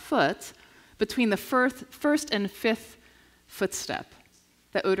from our foot, between the first and 5th footstep.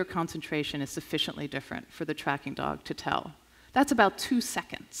 The odor concentration is sufficiently different for the tracking dog to tell. That's about 2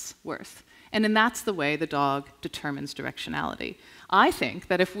 seconds worth. And that's the way the dog determines directionality. I think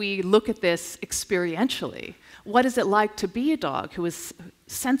that if we look at this experientially, what is it like to be a dog who is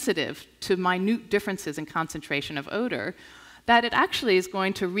sensitive to minute differences in concentration of odor, that it actually is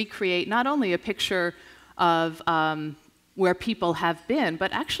going to recreate not only a picture of where people have been,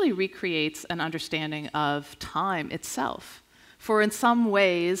 but actually recreates an understanding of time itself. For in some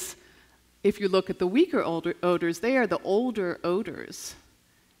ways, if you look at the weaker odors, they are the older odors.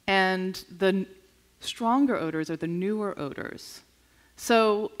 And the stronger odors are the newer odors.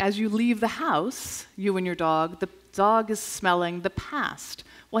 So as you leave the house, you and your dog, the dog is smelling the past,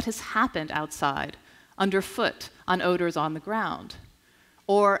 what has happened outside, underfoot, on odors on the ground.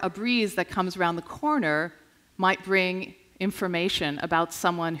 Or a breeze that comes around the corner might bring information about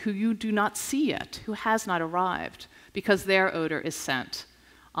someone who you do not see yet, who has not arrived, because their odor is sent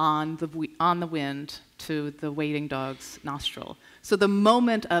on the wind to the waiting dog's nostril. So the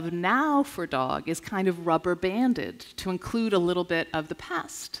moment of now for dog is kind of rubber banded to include a little bit of the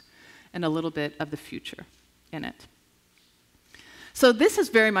past and a little bit of the future in it. So this has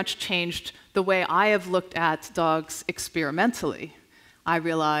very much changed the way I have looked at dogs experimentally. I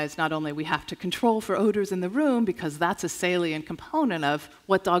realize not only we have to control for odors in the room, because that's a salient component of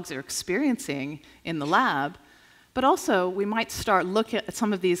what dogs are experiencing in the lab, but also we might start looking at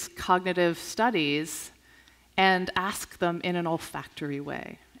some of these cognitive studies and ask them in an olfactory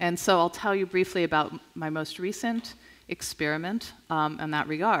way. And so I'll tell you briefly about my most recent experiment in that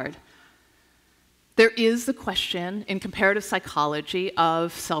regard. There is the question in comparative psychology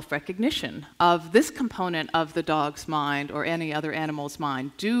of self-recognition, of this component of the dog's mind or any other animal's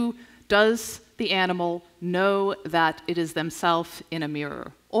mind. Does the animal know that it is themselves in a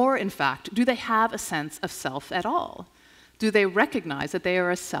mirror? Or, in fact, do they have a sense of self at all? Do they recognize that they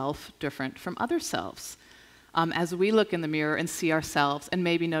are a self different from other selves? As we look in the mirror and see ourselves and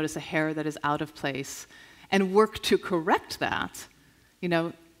maybe notice a hair that is out of place and work to correct that,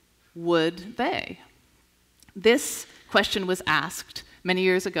 would they? This question was asked many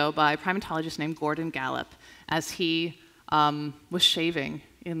years ago by a primatologist named Gordon Gallup as he was shaving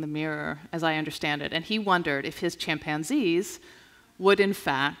in the mirror, as I understand it, and he wondered if his chimpanzees would in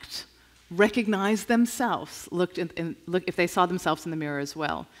fact recognize themselves, look if they saw themselves in the mirror as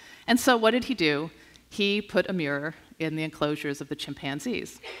well. And so what did he do? He put a mirror in the enclosures of the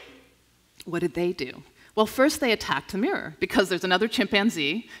chimpanzees. What did they do? Well, first they attacked the mirror, because there's another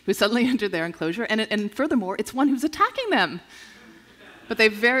chimpanzee who suddenly entered their enclosure, and furthermore, it's one who's attacking them. But they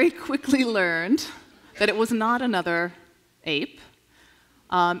very quickly learned that it was not another ape,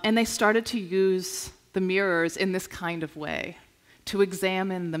 and they started to use the mirrors in this kind of way, to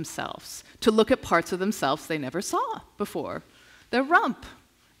examine themselves, to look at parts of themselves they never saw before. Their rump,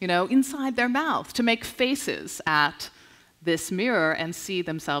 inside their mouth, to make faces at this mirror and see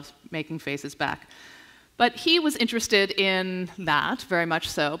themselves making faces back. But he was interested in that, very much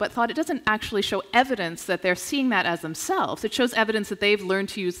so, but thought it doesn't actually show evidence that they're seeing that as themselves. It shows evidence that they've learned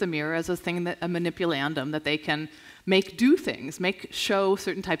to use the mirror as a thing, a manipulandum, that they can make do things, show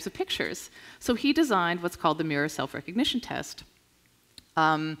certain types of pictures. So he designed what's called the mirror self-recognition test,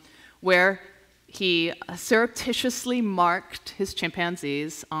 where he surreptitiously marked his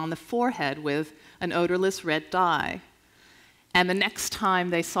chimpanzees on the forehead with an odorless red dye. And the next time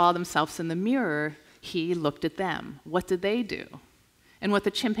they saw themselves in the mirror, he looked at them. What did they do? And what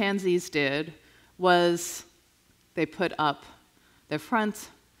the chimpanzees did was they put up their front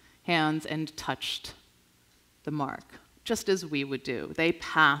hands and touched the mark, just as we would do. They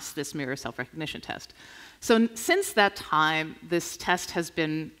passed this mirror self-recognition test. So since that time, this test has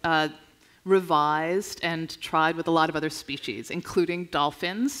been revised and tried with a lot of other species, including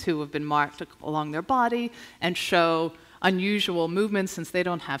dolphins, who have been marked along their body and show unusual movements since they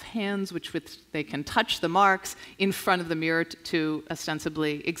don't have hands, which they can touch the marks in front of the mirror to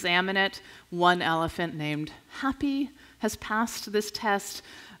ostensibly examine it. One elephant named Happy has passed this test.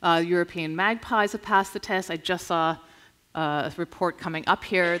 European magpies have passed the test. I just saw a report coming up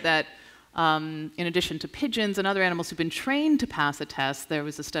here that in addition to pigeons and other animals who've been trained to pass the test, there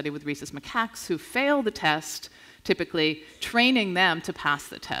was a study with rhesus macaques who failed the test, typically training them to pass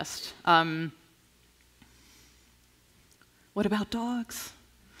the test. What about dogs?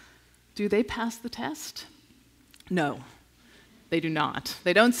 Do they pass the test? No, they do not.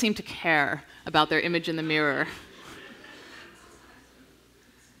 They don't seem to care about their image in the mirror.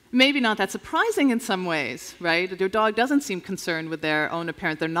 Maybe not that surprising in some ways, right? Your dog doesn't seem concerned with their own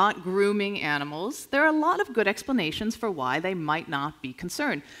appearance. They're not grooming animals. There are a lot of good explanations for why they might not be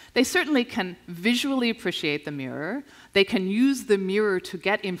concerned. They certainly can visually appreciate the mirror. They can use the mirror to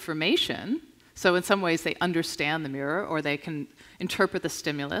get information. So in some ways, they understand the mirror, or they can interpret the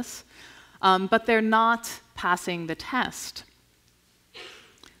stimulus. but they're not passing the test.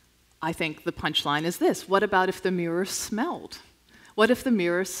 I think the punchline is this: what about if the mirror smelled? What if the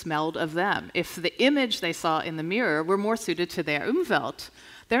mirror smelled of them? If the image they saw in the mirror were more suited to their Umwelt?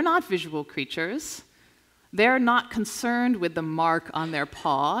 They're not visual creatures. They're not concerned with the mark on their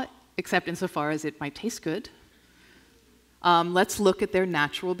paw, except insofar as it might taste good. Let's look at their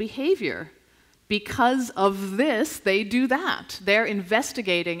natural behavior. Because of this, they do that. They're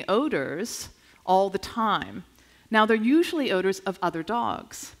investigating odors all the time. Now, they're usually odors of other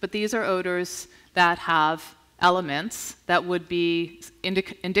dogs, but these are odors that have elements that would be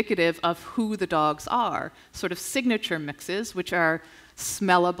indicative of who the dogs are, sort of signature mixes, which are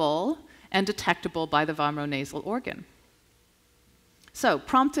smellable and detectable by the vomeronasal organ. So,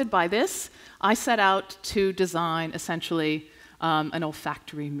 prompted by this, I set out to design essentially an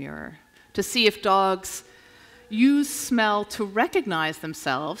olfactory mirror to see if dogs use smell to recognize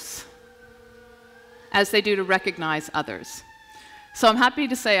themselves as they do to recognize others. So I'm happy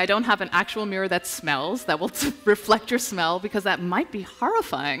to say I don't have an actual mirror that smells, that will reflect your smell, because that might be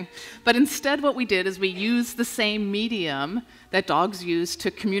horrifying. But instead what we did is we used the same medium that dogs use to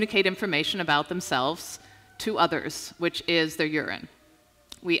communicate information about themselves to others, which is their urine.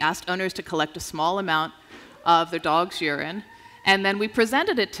 We asked owners to collect a small amount of their dog's urine, and then we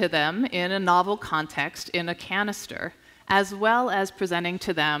presented it to them in a novel context in a canister, as well as presenting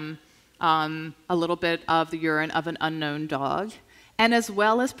to them a little bit of the urine of an unknown dog, and as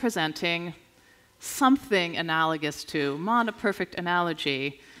well as presenting something analogous to, not a perfect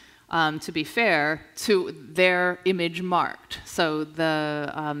analogy, to be fair, to their image marked. So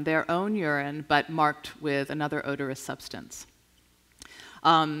their own urine, but marked with another odorous substance.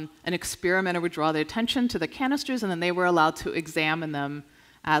 An experimenter would draw their attention to the canisters, and then they were allowed to examine them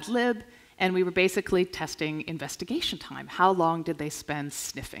ad lib, and we were basically testing investigation time. How long did they spend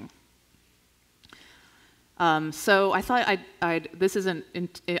sniffing? So I thought this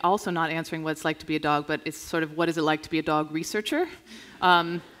isn't also not answering what it's like to be a dog, but it's sort of what is it like to be a dog researcher.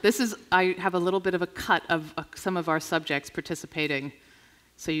 I have a little bit of a cut of some of our subjects participating,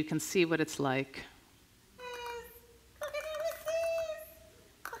 so you can see what it's like.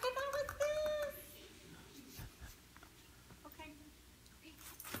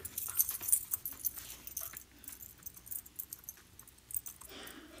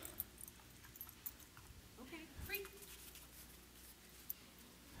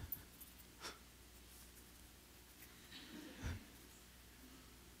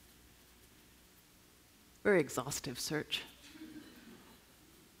 Very exhaustive search.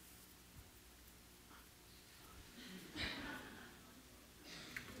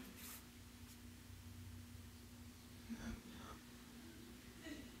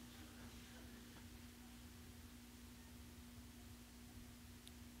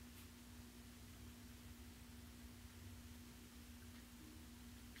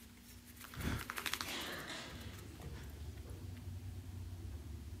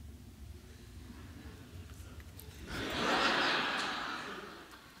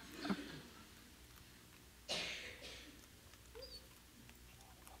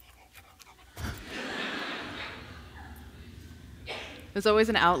 There's always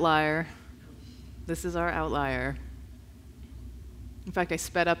an outlier. This is our outlier. In fact, I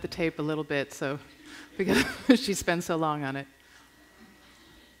sped up the tape a little bit, so because she spent so long on it.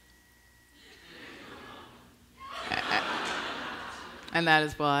 And that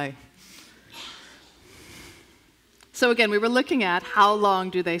is why. So again, we were looking at how long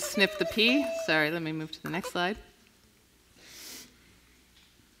do they sniff the pee. Sorry, let me move to the next slide.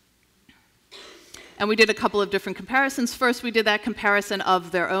 And we did a couple of different comparisons. First, we did that comparison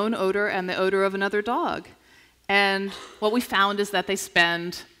of their own odor and the odor of another dog. And what we found is that they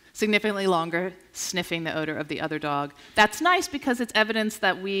spend significantly longer sniffing the odor of the other dog. That's nice because it's evidence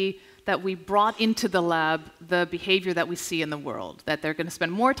that we brought into the lab the behavior that we see in the world, that they're going to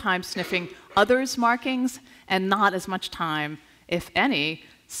spend more time sniffing others' markings and not as much time, if any,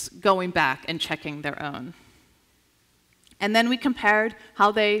 going back and checking their own. And then we compared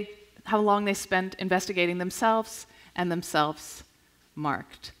how long they spent investigating themselves and themselves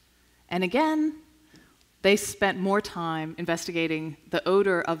marked. And again, they spent more time investigating the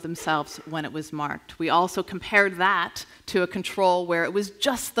odor of themselves when it was marked. We also compared that to a control where it was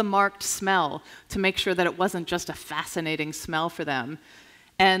just the marked smell to make sure that it wasn't just a fascinating smell for them.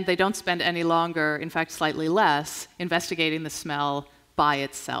 And they don't spend any longer, in fact slightly less, investigating the smell by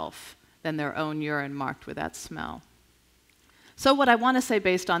itself than their own urine marked with that smell. So what I want to say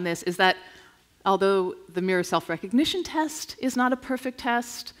based on this is that although the mirror self-recognition test is not a perfect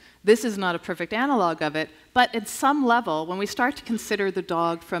test, This is not a perfect analog of it, but at some level, when we start to consider the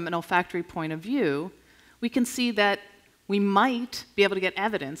dog from an olfactory point of view, we can see that we might be able to get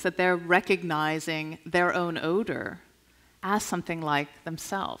evidence that they're recognizing their own odor as something like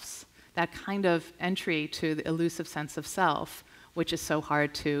themselves, that kind of entry to the elusive sense of self, which is so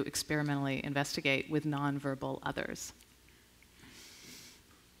hard to experimentally investigate with nonverbal others.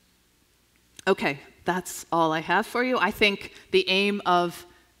 Okay, that's all I have for you. I think the aim of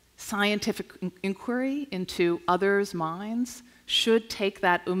scientific inquiry into others' minds should take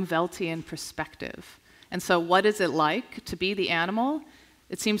that Umweltian perspective. And so what is it like to be the animal?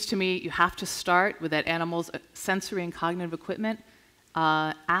 It seems to me you have to start with that animal's sensory and cognitive equipment,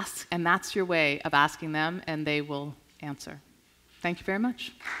 and that's your way of asking them, and they will answer. Thank you very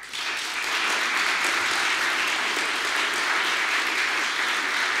much.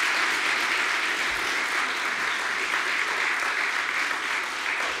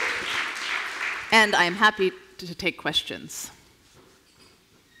 And I am happy to take questions,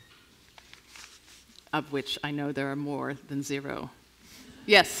 of which I know there are more than 0.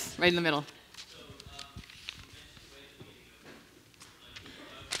 Yes, right in the middle.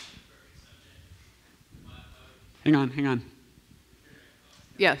 Hang on.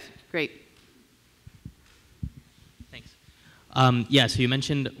 Yes, great. Thanks. Yeah, so you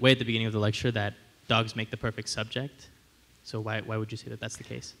mentioned way at the beginning of the lecture that dogs make the perfect subject. So why would you say that that's the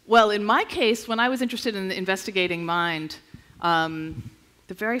case? Well, in my case, when I was interested in investigating mind, the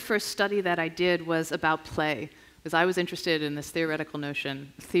very first study that I did was about play, because I was interested in this theoretical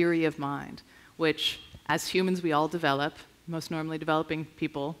notion, theory of mind, which, as humans, we all develop, most normally developing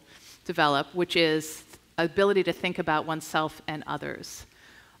people develop, which is ability to think about oneself and others,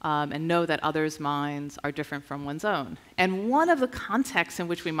 and know that others' minds are different from one's own. And one of the contexts in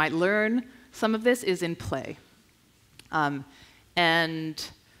which we might learn some of this is in play.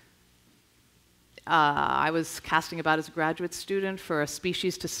 I was casting about as a graduate student for a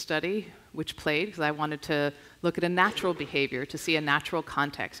species to study, which played, because I wanted to look at a natural behavior, to see a natural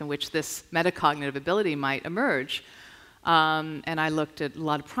context in which this metacognitive ability might emerge. And I looked at a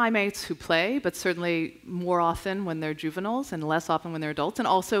lot of primates who play, but certainly more often when they're juveniles and less often when they're adults, and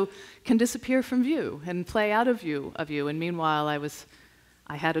also can disappear from view and play out of view. And meanwhile,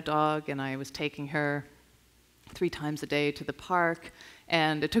 I had a dog, and I was taking her 3 times a day to the park,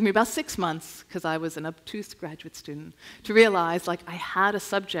 and it took me about 6 months, because I was an obtuse graduate student, to realize I had a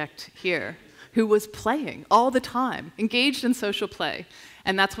subject here who was playing all the time, engaged in social play.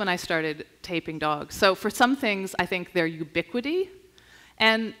 And that's when I started taping dogs. So for some things, I think they're ubiquity.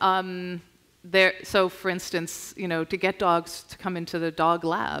 And so for instance, to get dogs to come into the dog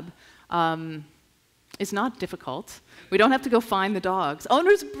lab is not difficult. We don't have to go find the dogs.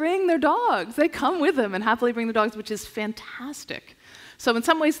 Owners bring their dogs. They come with them and happily bring the dogs, which is fantastic. So in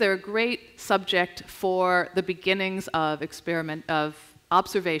some ways, they're a great subject for the beginnings of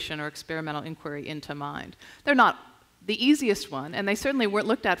observation or experimental inquiry into mind. They're not the easiest one, and they certainly weren't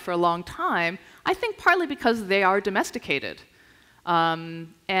looked at for a long time, I think partly because they are domesticated.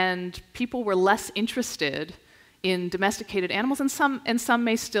 And people were less interested in domesticated animals, and some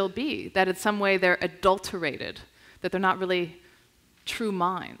may still be, that in some way they're adulterated, that they're not really true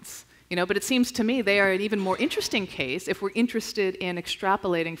minds. But it seems to me they are an even more interesting case if we're interested in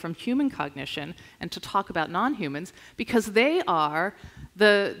extrapolating from human cognition and to talk about non-humans, because they are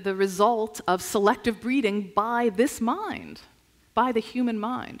the result of selective breeding by this mind, by the human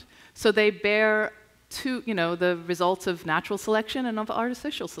mind. So they bear the results of natural selection and of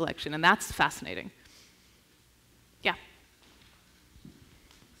artificial selection, and that's fascinating. Yeah.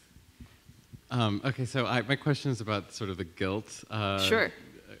 Okay, so my question is about sort of the guilt Sure.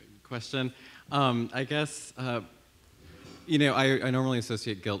 question. I guess, I normally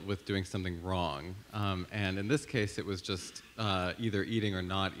associate guilt with doing something wrong. And in this case, it was just either eating or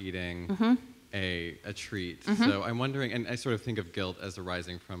not eating a treat. So I'm wondering, and I sort of think of guilt as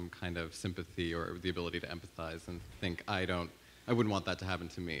arising from kind of sympathy or the ability to empathize and think, I wouldn't want that to happen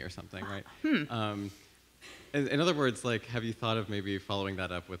to me or something, right? In other words, have you thought of maybe following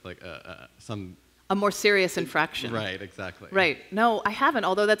that up with a more serious infraction. Right, exactly. Right. No, I haven't,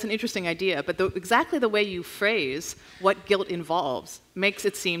 although that's an interesting idea. But exactly the way you phrase what guilt involves makes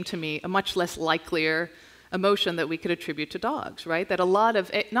it seem to me a much less likelier emotion that we could attribute to dogs, right? That a lot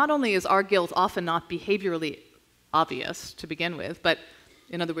of it, not only is our guilt often not behaviorally obvious to begin with, but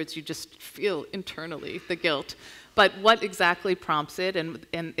in other words, you just feel internally the guilt. But what exactly prompts it, and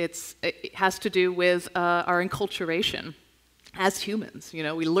it has to do with our enculturation as humans.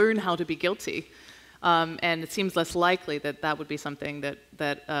 We learn how to be guilty. And it seems less likely that that would be something that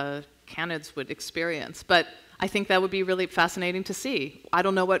canids would experience. But I think that would be really fascinating to see. I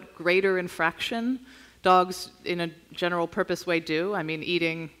don't know what greater infraction dogs in a general purpose way do. I mean,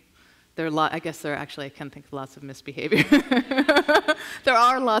 eating, I guess I can think of lots of misbehavior. There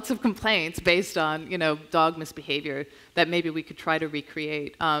are lots of complaints based on, dog misbehavior that maybe we could try to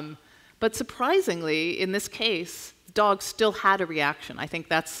recreate. But surprisingly, in this case, dogs still had a reaction. I think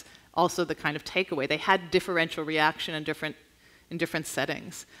that's also the kind of takeaway. They had differential reaction in different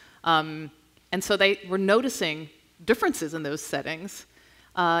settings. And so they were noticing differences in those settings.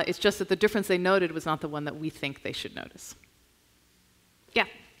 It's just that the difference they noted was not the one that we think they should notice. Yeah?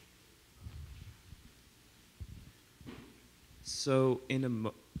 So in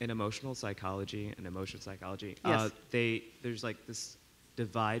emotional psychology and emotion psychology, Yes. There's like this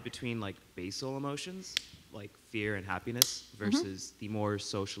divide between like basal emotions, like fear and happiness, versus the more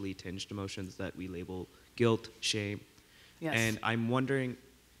socially tinged emotions that we label guilt, shame. Yes. And I'm wondering,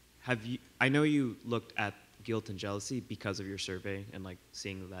 I know you looked at guilt and jealousy because of your survey and like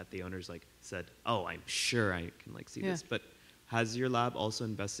seeing that the owners like said, oh, I'm sure I can like see this, but has your lab also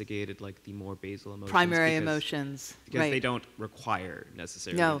investigated like the more basal emotions? Primary emotions, because right. they don't require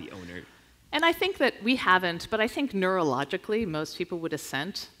necessarily the owner. And I think that we haven't, but I think neurologically most people would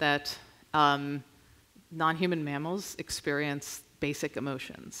assent that non-human mammals experience basic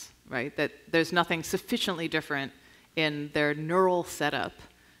emotions, right? That there's nothing sufficiently different in their neural setup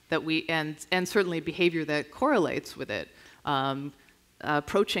that and certainly behavior that correlates with it.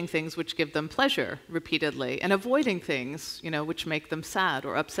 Approaching things which give them pleasure repeatedly and avoiding things, which make them sad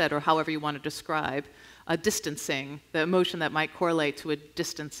or upset or however you want to describe distancing, the emotion that might correlate to a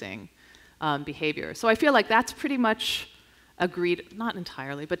distancing behavior. So I feel like that's pretty much agreed, not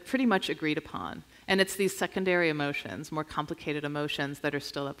entirely, but pretty much agreed upon. And it's these secondary emotions, more complicated emotions that are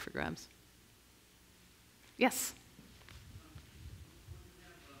still up for grabs. Yes?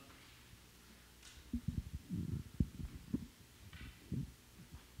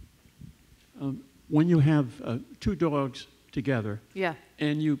 When you have two dogs together,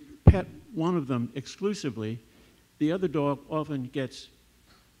 and you pet one of them exclusively, the other dog often gets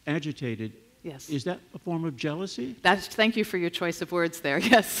agitated. Yes. Is that a form of jealousy? Thank you for your choice of words there,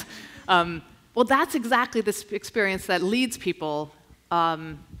 yes. Well, that's exactly this experience that leads people,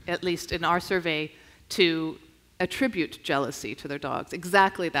 at least in our survey, to attribute jealousy to their dogs.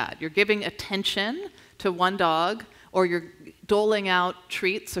 Exactly that. You're giving attention to one dog, or you're doling out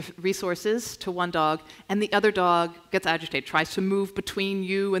treats or resources to one dog, and the other dog gets agitated, tries to move between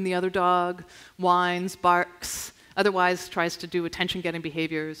you and the other dog, whines, barks, otherwise tries to do attention-getting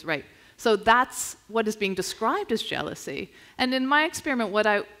behaviors, right? So that's what is being described as jealousy. And in my experiment, what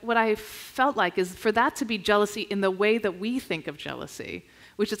I felt like is for that to be jealousy in the way that we think of jealousy,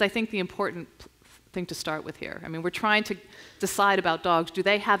 which is, I think, the important thing to start with here. I mean, we're trying to decide about dogs. Do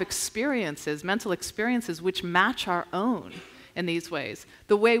they have experiences, mental experiences, which match our own in these ways?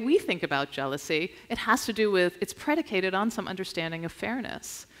 The way we think about jealousy, it has to do with, it's predicated on some understanding of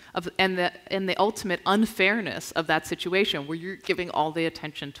fairness, and the ultimate unfairness of that situation where you're giving all the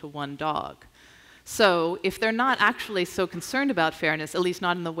attention to one dog. So if they're not actually so concerned about fairness, at least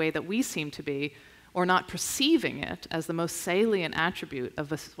not in the way that we seem to be, or not perceiving it as the most salient attribute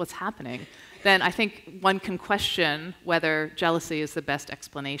of what's happening, then I think one can question whether jealousy is the best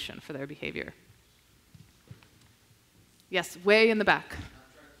explanation for their behavior. Yes, way in the back.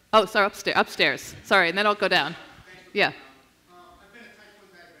 Oh, sorry, upstairs. Sorry, and then I'll go down. Yeah. I've been a type 1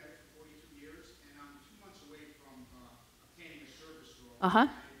 diabetic for 42 years, and I'm 2 months away from obtaining a service role.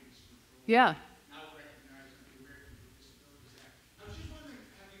 Diabetes control. Yeah. Now recognized under the American with Disabilities Act. I was just wondering,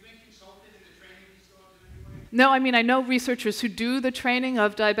 have you been consulted in the training of these dogs in any way? No, I mean, I know researchers who do the training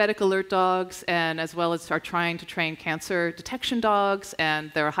of diabetic alert dogs, and as well as are trying to train cancer detection dogs,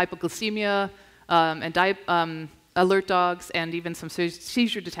 and there are hypoglycemia and alert dogs, and even some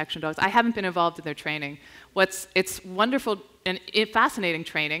seizure detection dogs. I haven't been involved in their training. It's wonderful and fascinating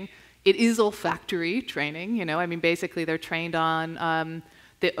training. It is olfactory training, I mean, basically they're trained on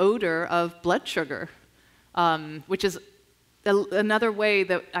the odor of blood sugar, which is another way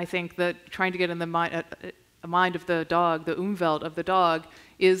that I think that trying to get in the mind of the dog, the Umwelt of the dog,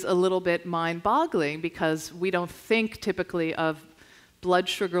 is a little bit mind-boggling because we don't think typically of blood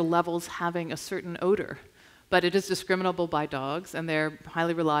sugar levels having a certain odor. But it is discriminable by dogs, and they're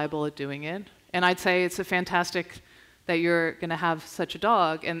highly reliable at doing it. And I'd say it's a fantastic that you're going to have such a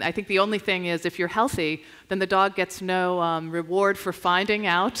dog. And I think the only thing is, if you're healthy, then the dog gets no reward for finding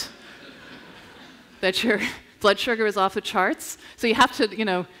out that your blood sugar is off the charts. So you have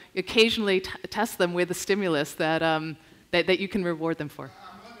to, occasionally test them with a stimulus that you can reward them for.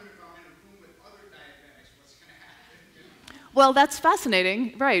 I'm wondering if I'm in a room with other diabetics, what's going to happen? Well, that's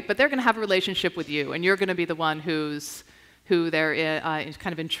fascinating, right? But they're going to have a relationship with you, and you're going to be the one who they're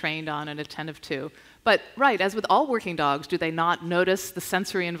kind of entrained on and attentive to. But right, as with all working dogs, do they not notice the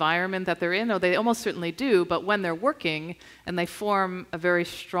sensory environment that they're in? Oh, they almost certainly do. But when they're working and they form a very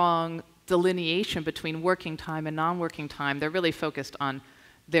strong delineation between working time and non-working time, they're really focused on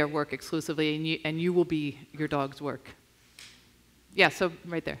their work exclusively, and you will be your dog's work. Yeah, so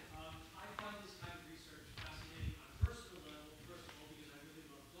right there. I find this kind of research fascinating on a personal level, first of all, because I really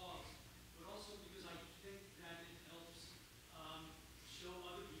love dogs, but also because I think that it helps show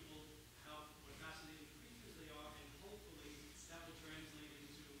other people what fascinating creatures they are, and hopefully that will translate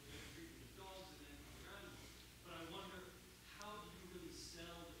into their treatment of dogs and then other animals. But I wonder, how do you really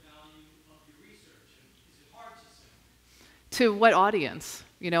sell the value of your research, and is it hard to sell? To what audience?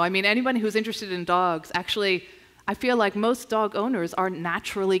 You know, I mean, anyone who's interested in dogs, actually, I feel like most dog owners are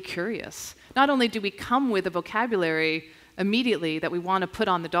naturally curious. Not only do we come with a vocabulary immediately that we want to put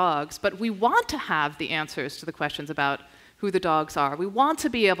on the dogs, but we want to have the answers to the questions about who the dogs are. We want to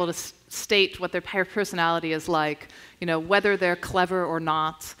be able to state what their personality is like, you know, whether they're clever or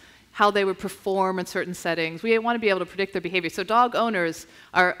not, how they would perform in certain settings. We want to be able to predict their behavior. So dog owners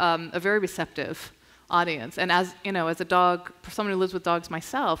are a very receptive audience. And as, you know, as a dog, someone who lives with dogs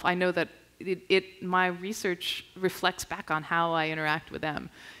myself, I know that my research reflects back on how I interact with them.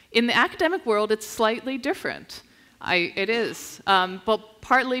 In the academic world, it's slightly different. It is. But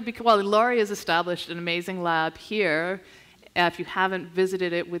partly because, well, Laurie has established an amazing lab here. If you haven't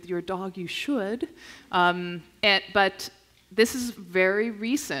visited it with your dog, you should. But this is very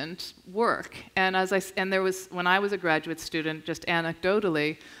recent work. And there was, when I was a graduate student, just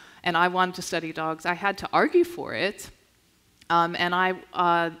anecdotally, and I wanted to study dogs, I had to argue for it. And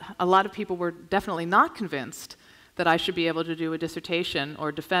a lot of people were definitely not convinced that I should be able to do a dissertation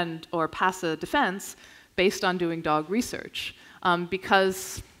or defend or pass a defense based on doing dog research,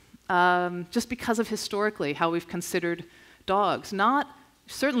 just because of historically how we've considered dogs. Not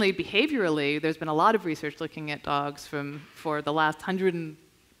certainly behaviorally. There's been a lot of research looking at dogs for the last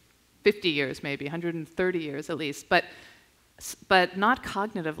 150 years, maybe 130 years at least, but not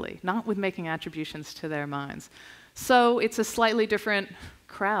cognitively, not with making attributions to their minds. So it's a slightly different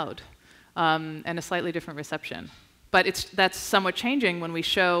crowd and a slightly different reception. But that's somewhat changing when we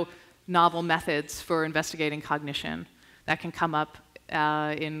show novel methods for investigating cognition that can come up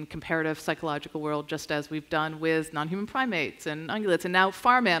in comparative psychological world, just as we've done with non-human primates and ungulates, and now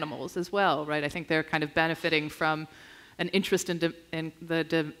farm animals as well, right? I think they're kind of benefiting from an interest in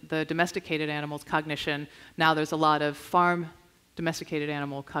the domesticated animals' cognition. Now there's a lot of farm domesticated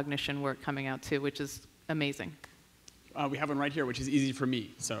animal cognition work coming out too, which is amazing. We have one right here, which is easy for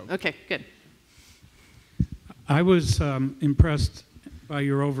me. So okay, good. I was impressed by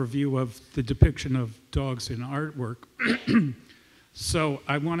your overview of the depiction of dogs in artwork. So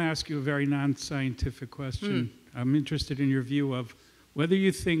I want to ask you a very non-scientific question. I'm interested in your view of whether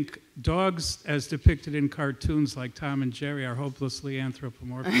you think dogs as depicted in cartoons like Tom and Jerry are hopelessly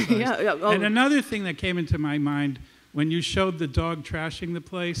anthropomorphized. And another thing that came into my mind when you showed the dog trashing the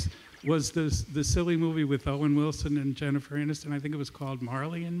place was the silly movie with Owen Wilson and Jennifer Aniston. I think it was called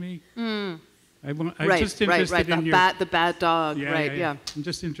Marley and Me. I'm just interested in the bad dog. Yeah. I'm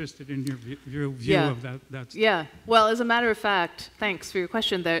just interested in your view of that. Yeah. Well, as a matter of fact, thanks for your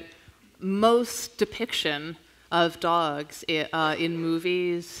question. That most depiction of dogs in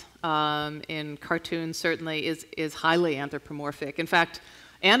movies, in cartoons, certainly is highly anthropomorphic. In fact,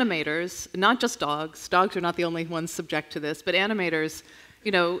 animators, not just dogs are not the only ones subject to this, but animators,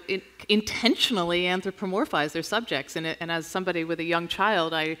 you know, intentionally anthropomorphize their subjects. And as somebody with a young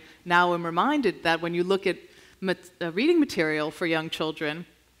child, I now am reminded that when you look at reading material for young children,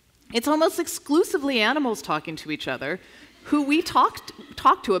 it's almost exclusively animals talking to each other. Who we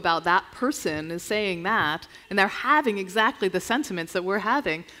talk to about that person is saying that, and they're having exactly the sentiments that we're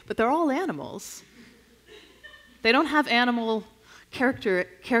having, but they're all animals. They don't have animal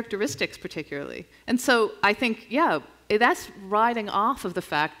characteristics particularly. And so I think, yeah, that's riding off of the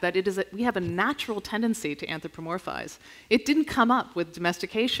fact that we have a natural tendency to anthropomorphize. It didn't come up with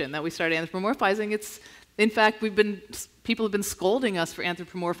domestication that we started anthropomorphizing. In fact, people have been scolding us for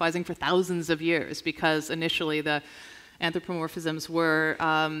anthropomorphizing for thousands of years because initially the anthropomorphisms were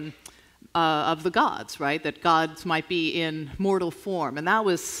of the gods, right? That gods might be in mortal form, and that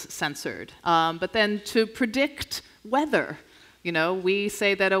was censored. But then to predict weather, you know, we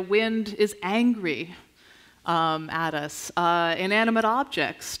say that a wind is angry at us, inanimate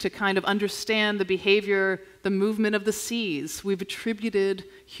objects, to kind of understand the behavior, the movement of the seas. We've attributed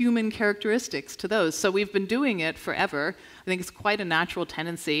human characteristics to those. So we've been doing it forever. I think it's quite a natural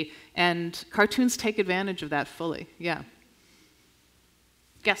tendency, and cartoons take advantage of that fully, yeah.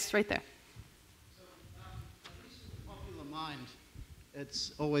 Yes, right there. So, at least in the popular mind,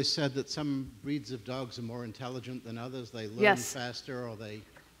 it's always said that some breeds of dogs are more intelligent than others. They learn faster, or they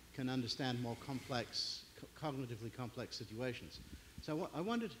can understand more complex, cognitively complex situations. So I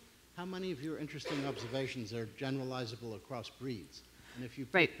wondered how many of your interesting observations are generalizable across breeds, and if you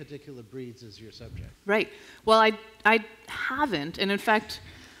pick particular breeds as your subject. Right. Well, I haven't, and in fact,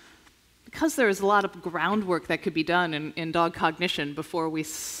 because there's a lot of groundwork that could be done in dog cognition before we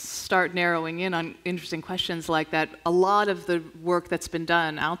start narrowing in on interesting questions like that, a lot of the work that's been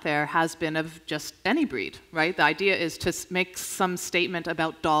done out there has been of just any breed, right? The idea is to make some statement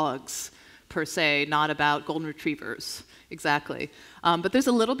about dogs, per se, not about golden retrievers, exactly. But there's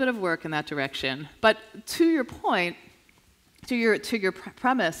a little bit of work in that direction. But to your point, to your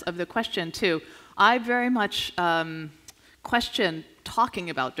premise of the question too, I very much question talking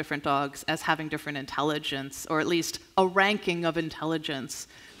about different dogs as having different intelligence, or at least a ranking of intelligence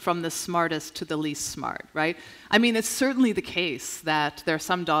from the smartest to the least smart, right? I mean, it's certainly the case that there are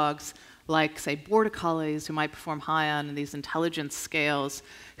some dogs, like, say, border collies, who might perform high on these intelligence scales,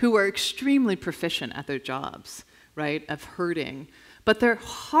 who are extremely proficient at their jobs, right, of herding. But they're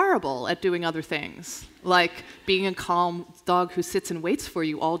horrible at doing other things, like being a calm dog who sits and waits for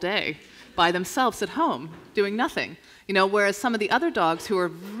you all day by themselves at home, doing nothing. You know, whereas some of the other dogs who are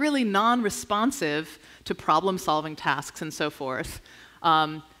really non-responsive to problem-solving tasks and so forth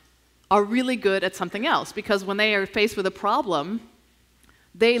are really good at something else, because when they are faced with a problem,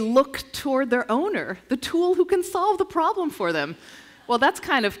 they look toward their owner, the tool who can solve the problem for them. Well, that's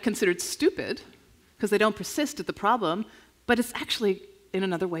kind of considered stupid, because they don't persist at the problem, but it's actually, in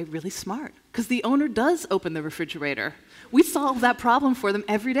another way, really smart, because the owner does open the refrigerator. We solve that problem for them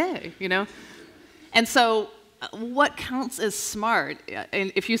every day, you know? And so what counts as smart?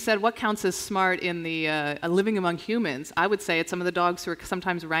 And if you said what counts as smart in the living among humans, I would say it's some of the dogs who are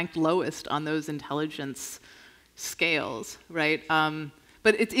sometimes ranked lowest on those intelligence scales, right?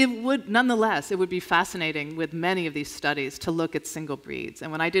 But it would, nonetheless, it would be fascinating with many of these studies to look at single breeds.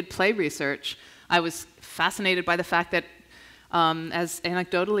 And when I did play research, I was fascinated by the fact that, as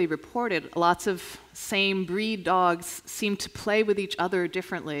anecdotally reported, lots of same breed dogs seem to play with each other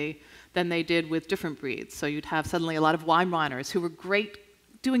differently than they did with different breeds. So you'd have suddenly a lot of Weimaraners who were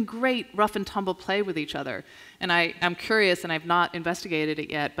doing great rough and tumble play with each other. And I'm curious, and I've not investigated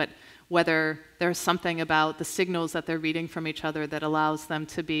it yet, but whether there's something about the signals that they're reading from each other that allows them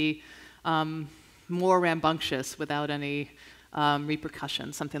to be more rambunctious without any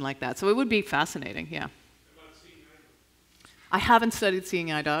repercussions, something like that. So it would be fascinating, yeah. I haven't studied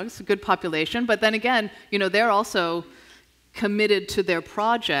seeing eye dogs, a good population, but then again, you know, they're also committed to their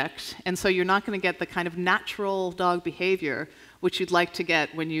project, and so you're not going to get the kind of natural dog behavior which you'd like to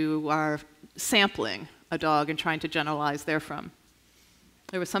get when you are sampling a dog and trying to generalize therefrom.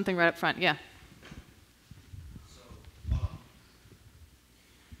 There was something right up front, yeah.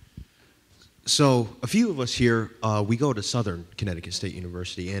 So a few of us here, we go to Southern Connecticut State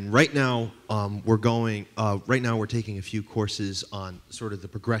University, and right now we're taking a few courses on sort of the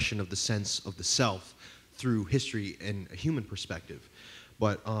progression of the sense of the self through history and a human perspective.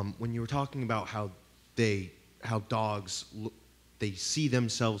 But when you were talking about how dogs they see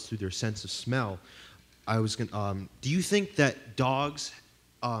themselves through their sense of smell, I was going. Do you think that dogs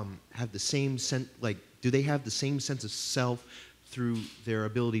have the same sense? Like, do they have the same sense of self through their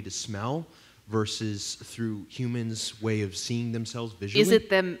ability to smell versus through humans' way of seeing themselves visually? Is it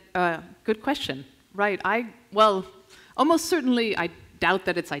them? Good question. Right. Well, almost certainly I doubt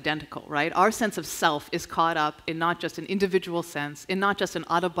that it's identical, right? Our sense of self is caught up in not just an individual sense, in not just an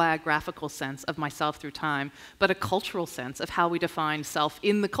autobiographical sense of myself through time, but a cultural sense of how we define self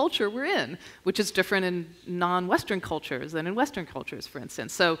in the culture we're in, which is different in non-Western cultures than in Western cultures, for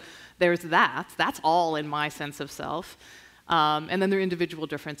instance. So there's that. That's all in my sense of self. And then there are individual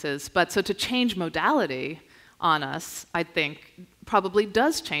differences. But so to change modality on us, I think, probably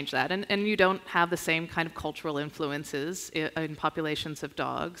does change that. And you don't have the same kind of cultural influences in populations of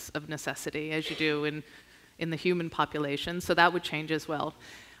dogs of necessity as you do in the human population. So that would change as well.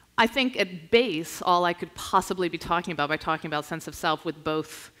 I think at base, all I could possibly be talking about by talking about sense of self with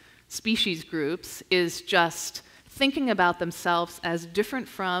both species groups is just thinking about themselves as different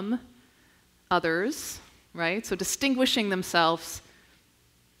from others, right? So distinguishing themselves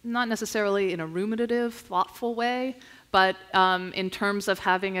not necessarily in a ruminative, thoughtful way, but in terms of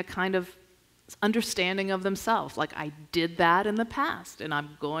having a kind of understanding of themselves. Like, I did that in the past, and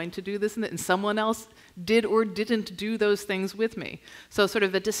I'm going to do this, and someone else did or didn't do those things with me. So sort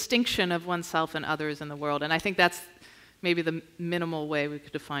of the distinction of oneself and others in the world. And I think that's maybe the minimal way we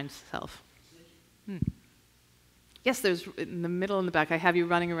could define self. Yes, there's in the middle in the back. I have you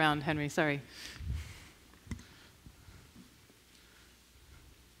running around, Henry. Sorry.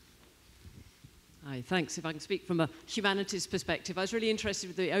 Hi, thanks. If I can speak from a humanities perspective, I was really interested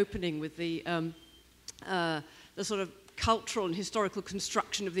with the opening with the sort of cultural and historical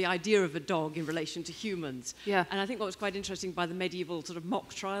construction of the idea of a dog in relation to humans. Yeah. And I think what was quite interesting by the medieval sort of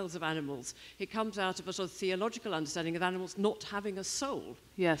mock trials of animals, it comes out of a sort of theological understanding of animals not having a soul.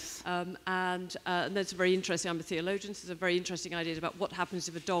 Yes. And that's very interesting. I'm a theologian, so there's a very interesting idea about what happens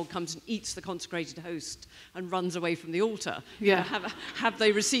if a dog comes and eats the consecrated host and runs away from the altar. Yeah. You know, have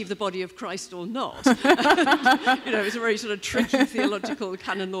they received the body of Christ or not? You know, it's a very sort of tricky theological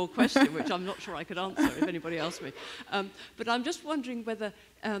canon law question, which I'm not sure I could answer if anybody asked me. But I'm just wondering whether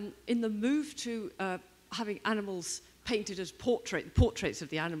in the move to having animals painted as portraits of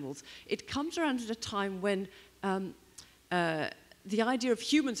the animals, it comes around at a time when the idea of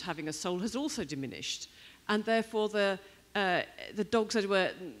humans having a soul has also diminished, and therefore the dogs, as it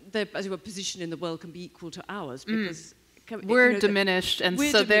were, position in the world can be equal to ours because we're diminished, and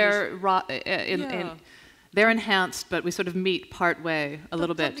so diminished. they're enhanced, but we sort of meet part way a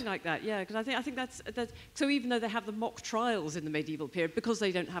little bit. Something like that, yeah. Because I think that's so. Even though they have the mock trials in the medieval period, because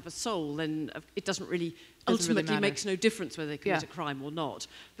they don't have a soul, then it doesn't really ultimately makes no difference whether they commit a crime or not.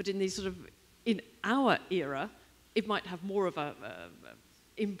 But in these sort of in our era, it might have more of a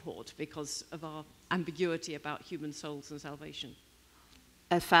import because of our ambiguity about human souls and salvation.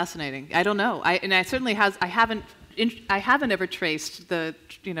 That's fascinating. I don't know. I haven't ever traced the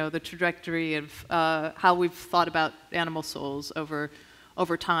trajectory of how we've thought about animal souls over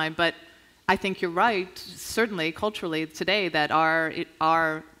time. But I think you're right. Certainly, culturally today, that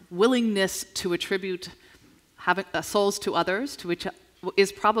our willingness to attribute having souls to others, to which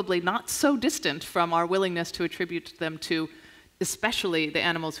is probably not so distant from our willingness to attribute them to, especially the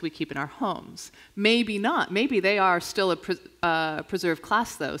animals we keep in our homes. Maybe not. Maybe they are still a preserved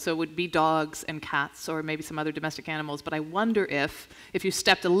class, though. So it would be dogs and cats, or maybe some other domestic animals. But I wonder if you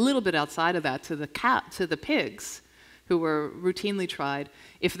stepped a little bit outside of that to the pigs, who were routinely tried,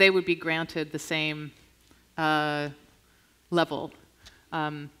 if they would be granted the same level.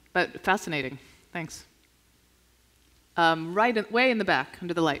 But fascinating. Thanks. Way in the back,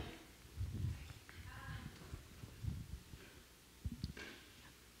 under the light.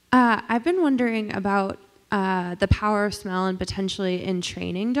 I've been wondering about the power of smell and potentially in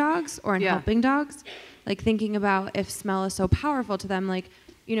training dogs or in helping dogs. Like thinking about if smell is so powerful to them, like,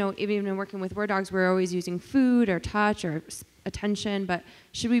 you know, even in working with word dogs, we're always using food or touch or attention, but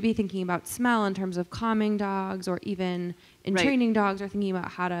should we be thinking about smell in terms of calming dogs or even in training dogs or thinking about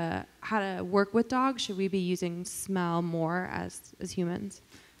how to work with dogs? Should we be using smell more as humans?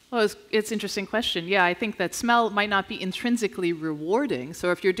 Well, it's an interesting question. Yeah, I think that smell might not be intrinsically rewarding. So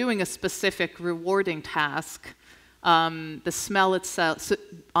if you're doing a specific rewarding task, the smell itself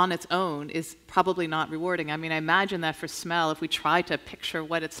on its own is probably not rewarding. I mean, I imagine that for smell, if we try to picture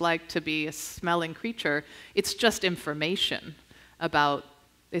what it's like to be a smelling creature, it's just information about,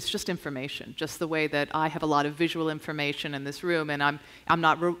 it's just information, just the way that I have a lot of visual information in this room, and I'm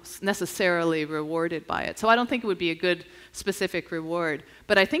not necessarily rewarded by it. So I don't think it would be a good specific reward.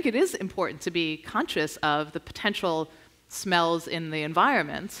 But I think it is important to be conscious of the potential smells in the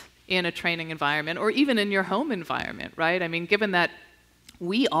environment, in a training environment, or even in your home environment, right? I mean, given that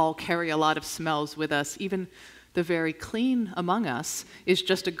we all carry a lot of smells with us, even the very clean among us is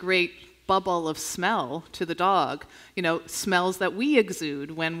just a great bubble of smell to the dog. You know, smells that we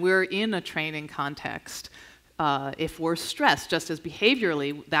exude when we're in a training context. If we're stressed, just as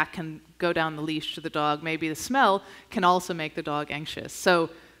behaviorally, that can go down the leash to the dog. Maybe the smell can also make the dog anxious. So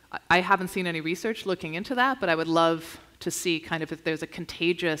I haven't seen any research looking into that, but I would love to see kind of if there's a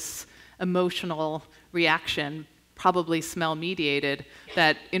contagious emotional reaction, probably smell mediated,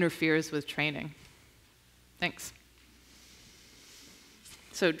 that interferes with training. Thanks.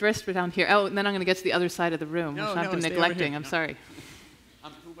 So dressed down here. Oh, and then I'm going to get to the other side of the room, which I've been neglecting. I'm sorry.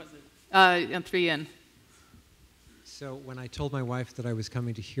 Who was it? I'm 3 in. So when I told my wife that I was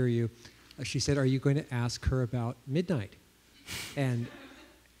coming to hear you, she said, "Are you going to ask her about midnight?" And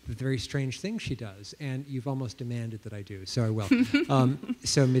the very strange thing she does, and you've almost demanded that I do, so I will.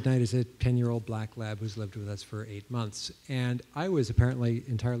 So Midnight is a 10-year-old black lab who's lived with us for 8 months, and I was apparently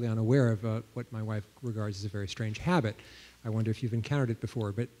entirely unaware of what my wife regards as a very strange habit. I wonder if you've encountered it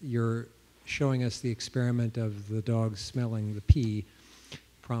before, but you're showing us the experiment of the dog smelling the pee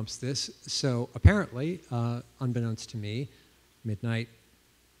prompts this. So apparently, unbeknownst to me, Midnight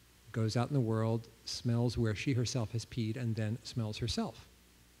goes out in the world, smells where she herself has peed, and then smells herself.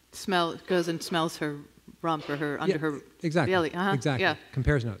 Goes and smells her rump or her under her exactly. belly. Exactly. Yeah.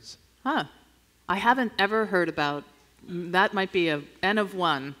 Compares notes. Huh. I haven't ever heard about, that might be a N of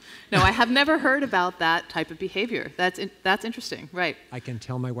 1. No, I have never heard about that type of behavior. That's interesting, right. I can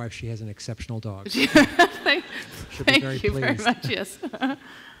tell my wife she has an exceptional dog. Thank you very much, yes.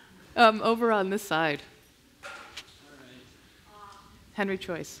 Over on this side. Henry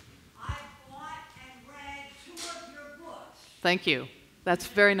Choice. I bought and read 2 of your books. Thank you. That's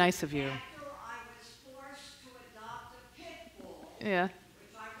very nice of you. After I was forced to adopt a pit bull, Yeah.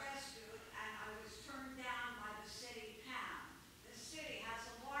 which I rescued, and I was turned down by the city pound. The city has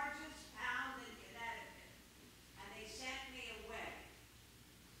the largest pound in Connecticut, and they sent me away.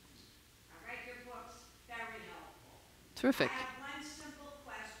 I read your books, very helpful. Terrific. I have one simple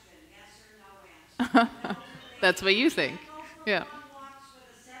question, yes or no answer. That's what you think. Yeah.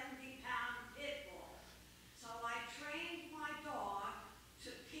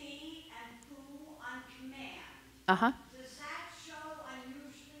 Uh-huh. Does that show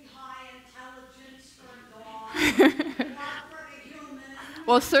unusually high intelligence for a dog? Not for a human?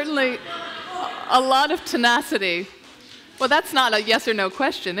 Well, certainly a lot of tenacity. Well, that's not a yes or no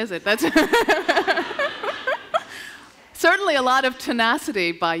question, is it? That's certainly a lot of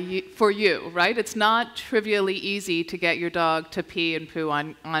tenacity for you, right? It's not trivially easy to get your dog to pee and poo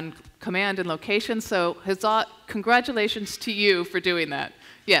on command and location, so congratulations to you for doing that.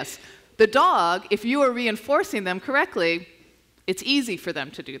 Yes. The dog, if you are reinforcing them correctly, it's easy for them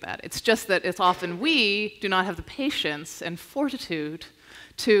to do that. It's just that it's often we do not have the patience and fortitude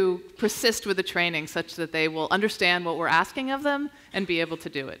to persist with the training such that they will understand what we're asking of them and be able to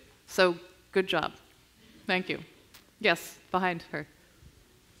do it. So, good job. Thank you. Yes, behind her.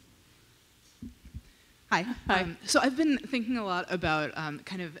 Hi. So I've been thinking a lot about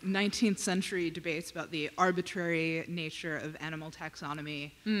kind of 19th century debates about the arbitrary nature of animal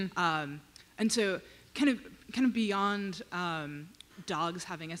taxonomy. And so kind of beyond dogs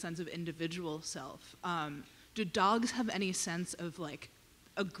having a sense of individual self, do dogs have any sense of like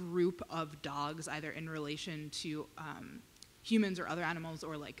a group of dogs either in relation to humans or other animals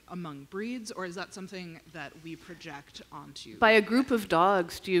or like among breeds, or is that something that we project onto? By a group of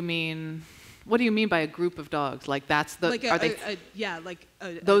dogs, do you mean... What do you mean by a group of dogs? Like that's the... Like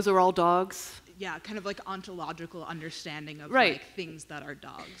those are all dogs? Yeah, kind of like ontological understanding of right. like things that are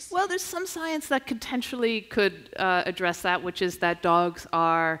dogs. Well, there's some science that potentially could address that, which is that dogs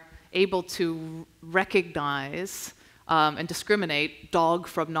are able to recognize and discriminate dog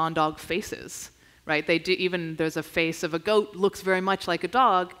from non-dog faces. Right? They do, even there's a face of a goat looks very much like a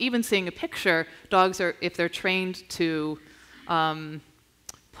dog. Even seeing a picture, dogs are, if they're trained to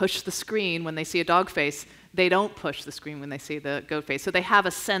push the screen when they see a dog face, they don't push the screen when they see the goat face. So they have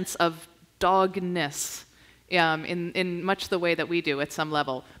a sense of dogness in much the way that we do at some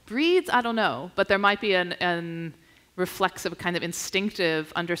level. Breeds, I don't know, but there might be an reflexive kind of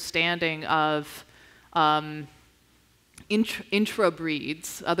instinctive understanding of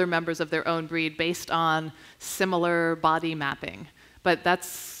intra-breeds, other members of their own breed, based on similar body mapping. But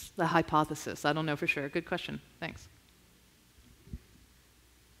that's the hypothesis. I don't know for sure. Good question. Thanks.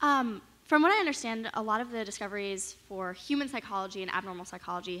 From what I understand, a lot of the discoveries for human psychology and abnormal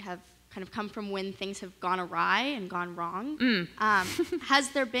psychology have kind of come from when things have gone awry and gone wrong. Has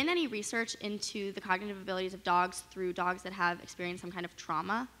there been any research into the cognitive abilities of dogs through dogs that have experienced some kind of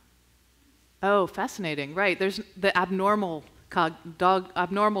trauma? Oh, fascinating. Right. There's the abnormal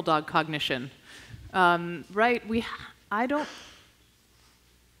dog cognition. Right. I don't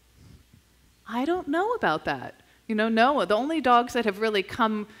know about that. You know, no. The only dogs that have really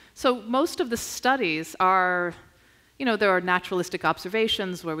come. So most of the studies are, you know, there are naturalistic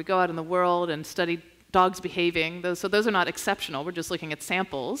observations where we go out in the world and study dogs behaving. So those are not exceptional. We're just looking at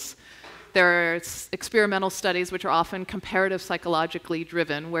samples. There are experimental studies which are often comparative psychologically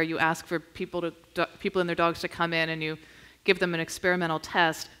driven, where you ask for people and their dogs to come in and you give them an experimental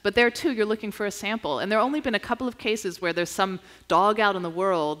test. But there too, you're looking for a sample. And there have only been a couple of cases where there's some dog out in the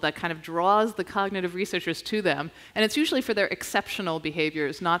world that kind of draws the cognitive researchers to them. And it's usually for their exceptional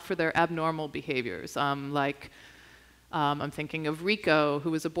behaviors, not for their abnormal behaviors. I'm thinking of Rico,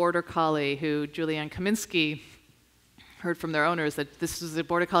 who was a border collie, who Julianne Kaminsky heard from their owners that this was a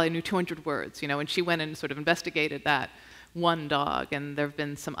border collie who knew 200 words, you know, and she went and sort of investigated that one dog, and there have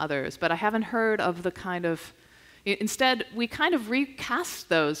been some others. But I haven't heard of the kind of... Instead, we kind of recast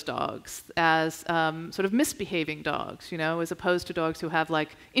those dogs as sort of misbehaving dogs, you know, as opposed to dogs who have,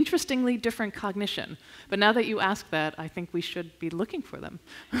 like, interestingly different cognition. But now that you ask that, I think we should be looking for them.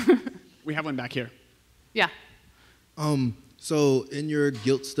 We have one back here. Yeah. So in your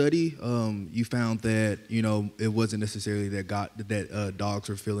guilt study, you found that it wasn't necessarily that dogs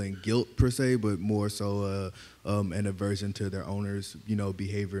were feeling guilt per se, but more so an aversion to their owners'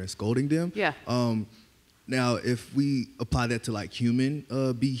 behavior and scolding them. Yeah. Now, if we apply that to like human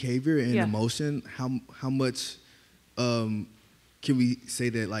behavior and emotion, how much can we say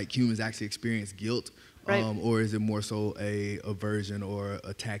that like humans actually experience guilt, right. Or is it more so a aversion or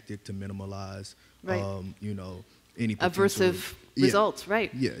a tactic to minimize, right. Any aversive results?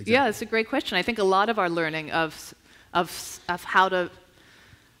 Right. Yeah. Exactly. Yeah, it's a great question. I think a lot of our learning of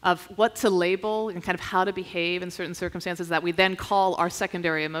what to label and kind of how to behave in certain circumstances that we then call our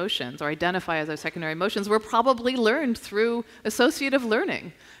secondary emotions or identify as our secondary emotions were probably learned through associative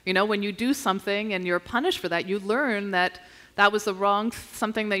learning. When you do something and you're punished for that, you learn that that was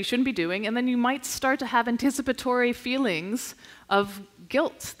something that you shouldn't be doing, and then you might start to have anticipatory feelings of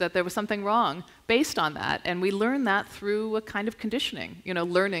guilt, that there was something wrong based on that. And we learn that through a kind of conditioning,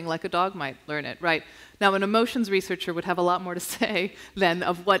 learning like a dog might learn it, right? Now, an emotions researcher would have a lot more to say then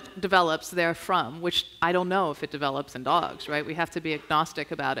of what develops therefrom, which I don't know if it develops in dogs, right? We have to be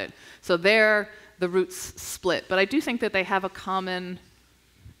agnostic about it. So there, the roots split. But I do think that they have a common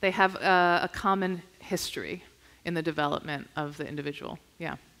history in the development of the individual.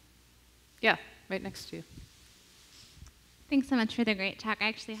 Yeah. Yeah, right next to you. Thanks so much for the great talk. I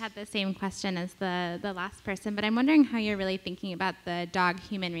actually had the same question as the last person, but I'm wondering how you're really thinking about the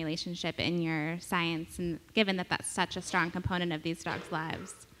dog-human relationship in your science, and given that that's such a strong component of these dogs'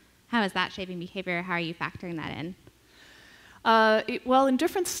 lives. How is that shaping behavior? How are you factoring that in? Well, in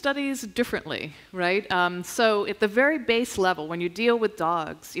different studies, differently, right? So at the very base level, when you deal with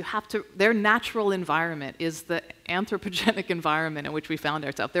dogs, their natural environment is the anthropogenic environment in which we found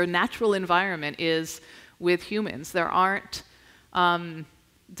ourselves. Their natural environment is with humans. There aren't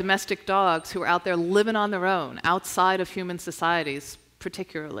domestic dogs who are out there living on their own, outside of human societies,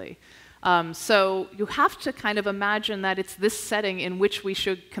 particularly. So you have to kind of imagine that it's this setting in which we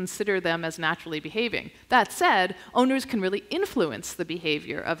should consider them as naturally behaving. That said, owners can really influence the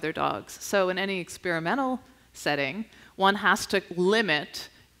behavior of their dogs. So in any experimental setting, one has to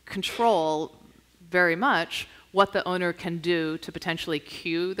control very much what the owner can do to potentially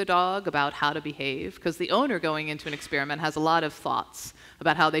cue the dog about how to behave, because the owner going into an experiment has a lot of thoughts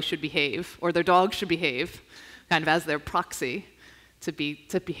about how they should behave, or their dog should behave, kind of as their proxy to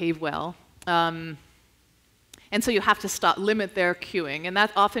behave well. And so you have to limit their cueing, and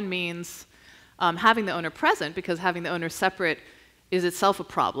that often means having the owner present, because having the owner separate is itself a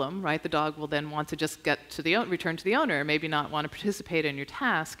problem, right? The dog will then want to just return to the owner, maybe not want to participate in your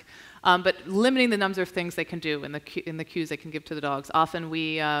task. But limiting the number of things they can do in the cues they can give to the dogs. Often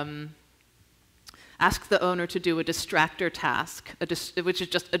we ask the owner to do a distractor task, which is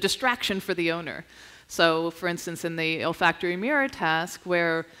just a distraction for the owner. So, for instance, in the olfactory mirror task,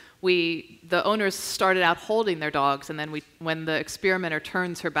 where the owners started out holding their dogs, and then when the experimenter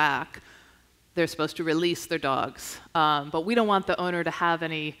turns her back, they're supposed to release their dogs. But we don't want the owner to have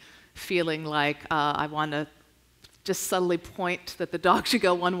any feeling like, I want to just subtly point that the dog should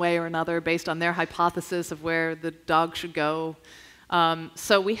go one way or another based on their hypothesis of where the dog should go.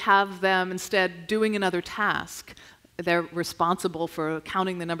 So we have them instead doing another task. They're responsible for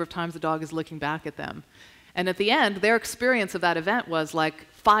counting the number of times the dog is looking back at them. And at the end, their experience of that event was like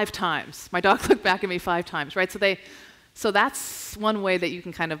 5 times. My dog looked back at me 5 times, right? So that's one way that you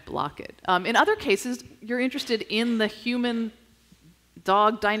can kind of block it. In other cases, you're interested in the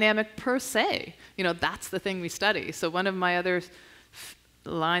human-dog dynamic per se. That's the thing we study. So one of my other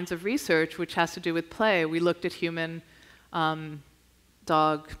lines of research, which has to do with play, we looked at human-dog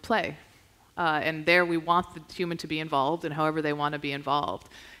play. And there we want the human to be involved in however they want to be involved,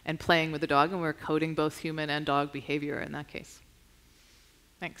 and playing with the dog, and we're coding both human and dog behavior in that case.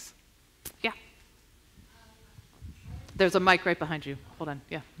 Thanks. Yeah. There's a mic right behind you. Hold on.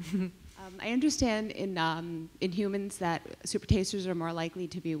 Yeah. I understand in humans that super tasters are more likely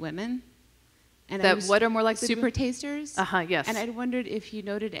to be women. And what are more likely to be? Super tasters? Yes. And I wondered if you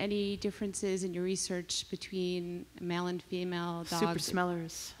noted any differences in your research between male and female dogs. Super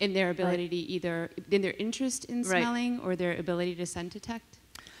smellers. In their ability to either, in their interest in smelling or their ability to scent detect?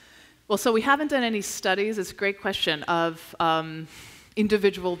 Well, so we haven't done any studies, it's a great question, of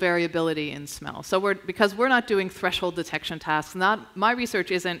individual variability in smell. So because we're not doing threshold detection tasks, my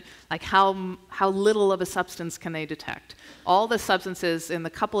research isn't like how little of a substance can they detect. All the substances in the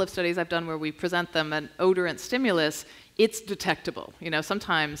couple of studies I've done where we present them an odorant stimulus, it's detectable.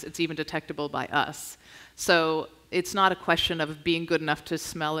 Sometimes it's even detectable by us. So it's not a question of being good enough to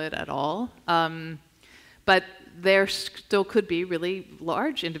smell it at all. But there still could be really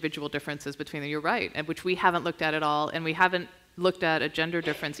large individual differences between them. You're right, and which we haven't looked at all, and we haven't looked at a gender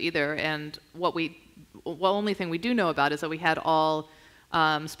difference either. And only thing we do know about is that we had all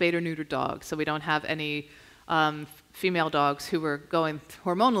spayed or neutered dogs, so we don't have any female dogs who were going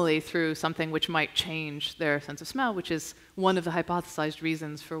hormonally through something which might change their sense of smell, which is one of the hypothesized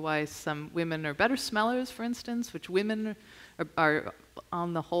reasons for why some women are better smellers, for instance, which women are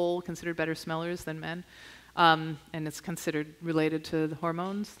on the whole considered better smellers than men. And it's considered related to the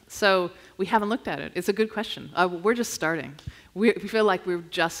hormones. So we haven't looked at it. It's a good question. We're just starting. We feel like we're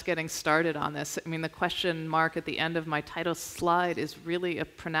just getting started on this. I mean, the question mark at the end of my title slide is really a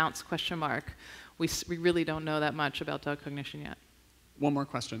pronounced question mark. We really don't know that much about dog cognition yet. One more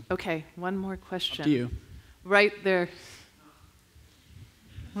question. Okay, one more question. Up to you. Right there.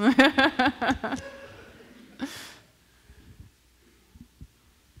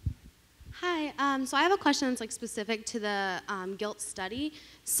 Hi, so I have a question that's like specific to the guilt study.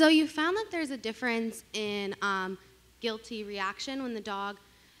 So you found that there's a difference in guilty reaction when the dog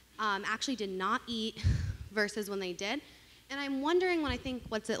actually did not eat versus when they did. And I'm wondering, when I think,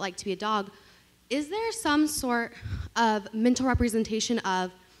 what's it like to be a dog, is there some sort of mental representation of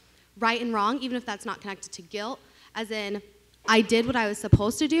right and wrong, even if that's not connected to guilt? As in, I did what I was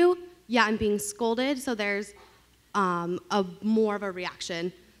supposed to do, yeah, I'm being scolded, so there's more of a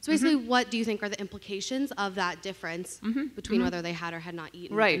reaction. So basically, what do you think are the implications of that difference between whether they had or had not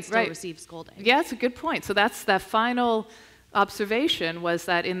eaten and still received scolding? Yeah, it's a good point. So that's that final observation, was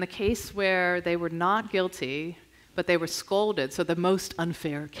that in the case where they were not guilty, but they were scolded, so the most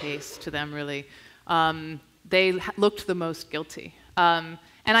unfair case to them, really, they looked the most guilty. And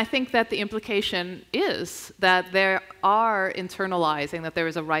I think that the implication is that they are internalizing that there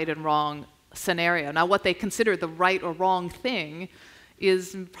is a right and wrong scenario. Now, what they consider the right or wrong thing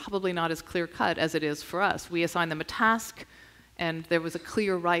is probably not as clear-cut as it is for us. We assign them a task, and there was a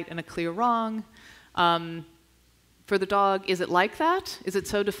clear right and a clear wrong. For the dog, is it like that? Is it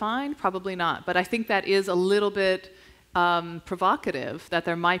so defined? Probably not. But I think that is a little bit provocative, that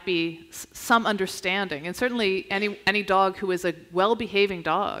there might be some understanding. And certainly any dog who is a well-behaving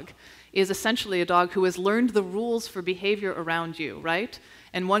dog is essentially a dog who has learned the rules for behavior around you, right?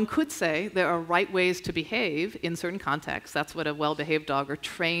 And one could say there are right ways to behave in certain contexts. That's what a well-behaved dog or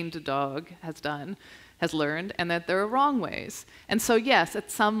trained dog has learned, and that there are wrong ways. And so yes,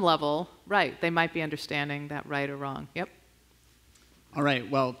 at some level, right, they might be understanding that right or wrong. Yep. All right,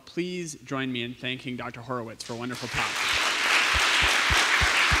 well, please join me in thanking Dr. Horowitz for a wonderful talk.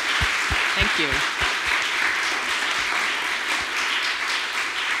 Thank you.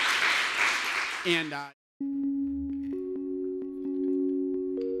 And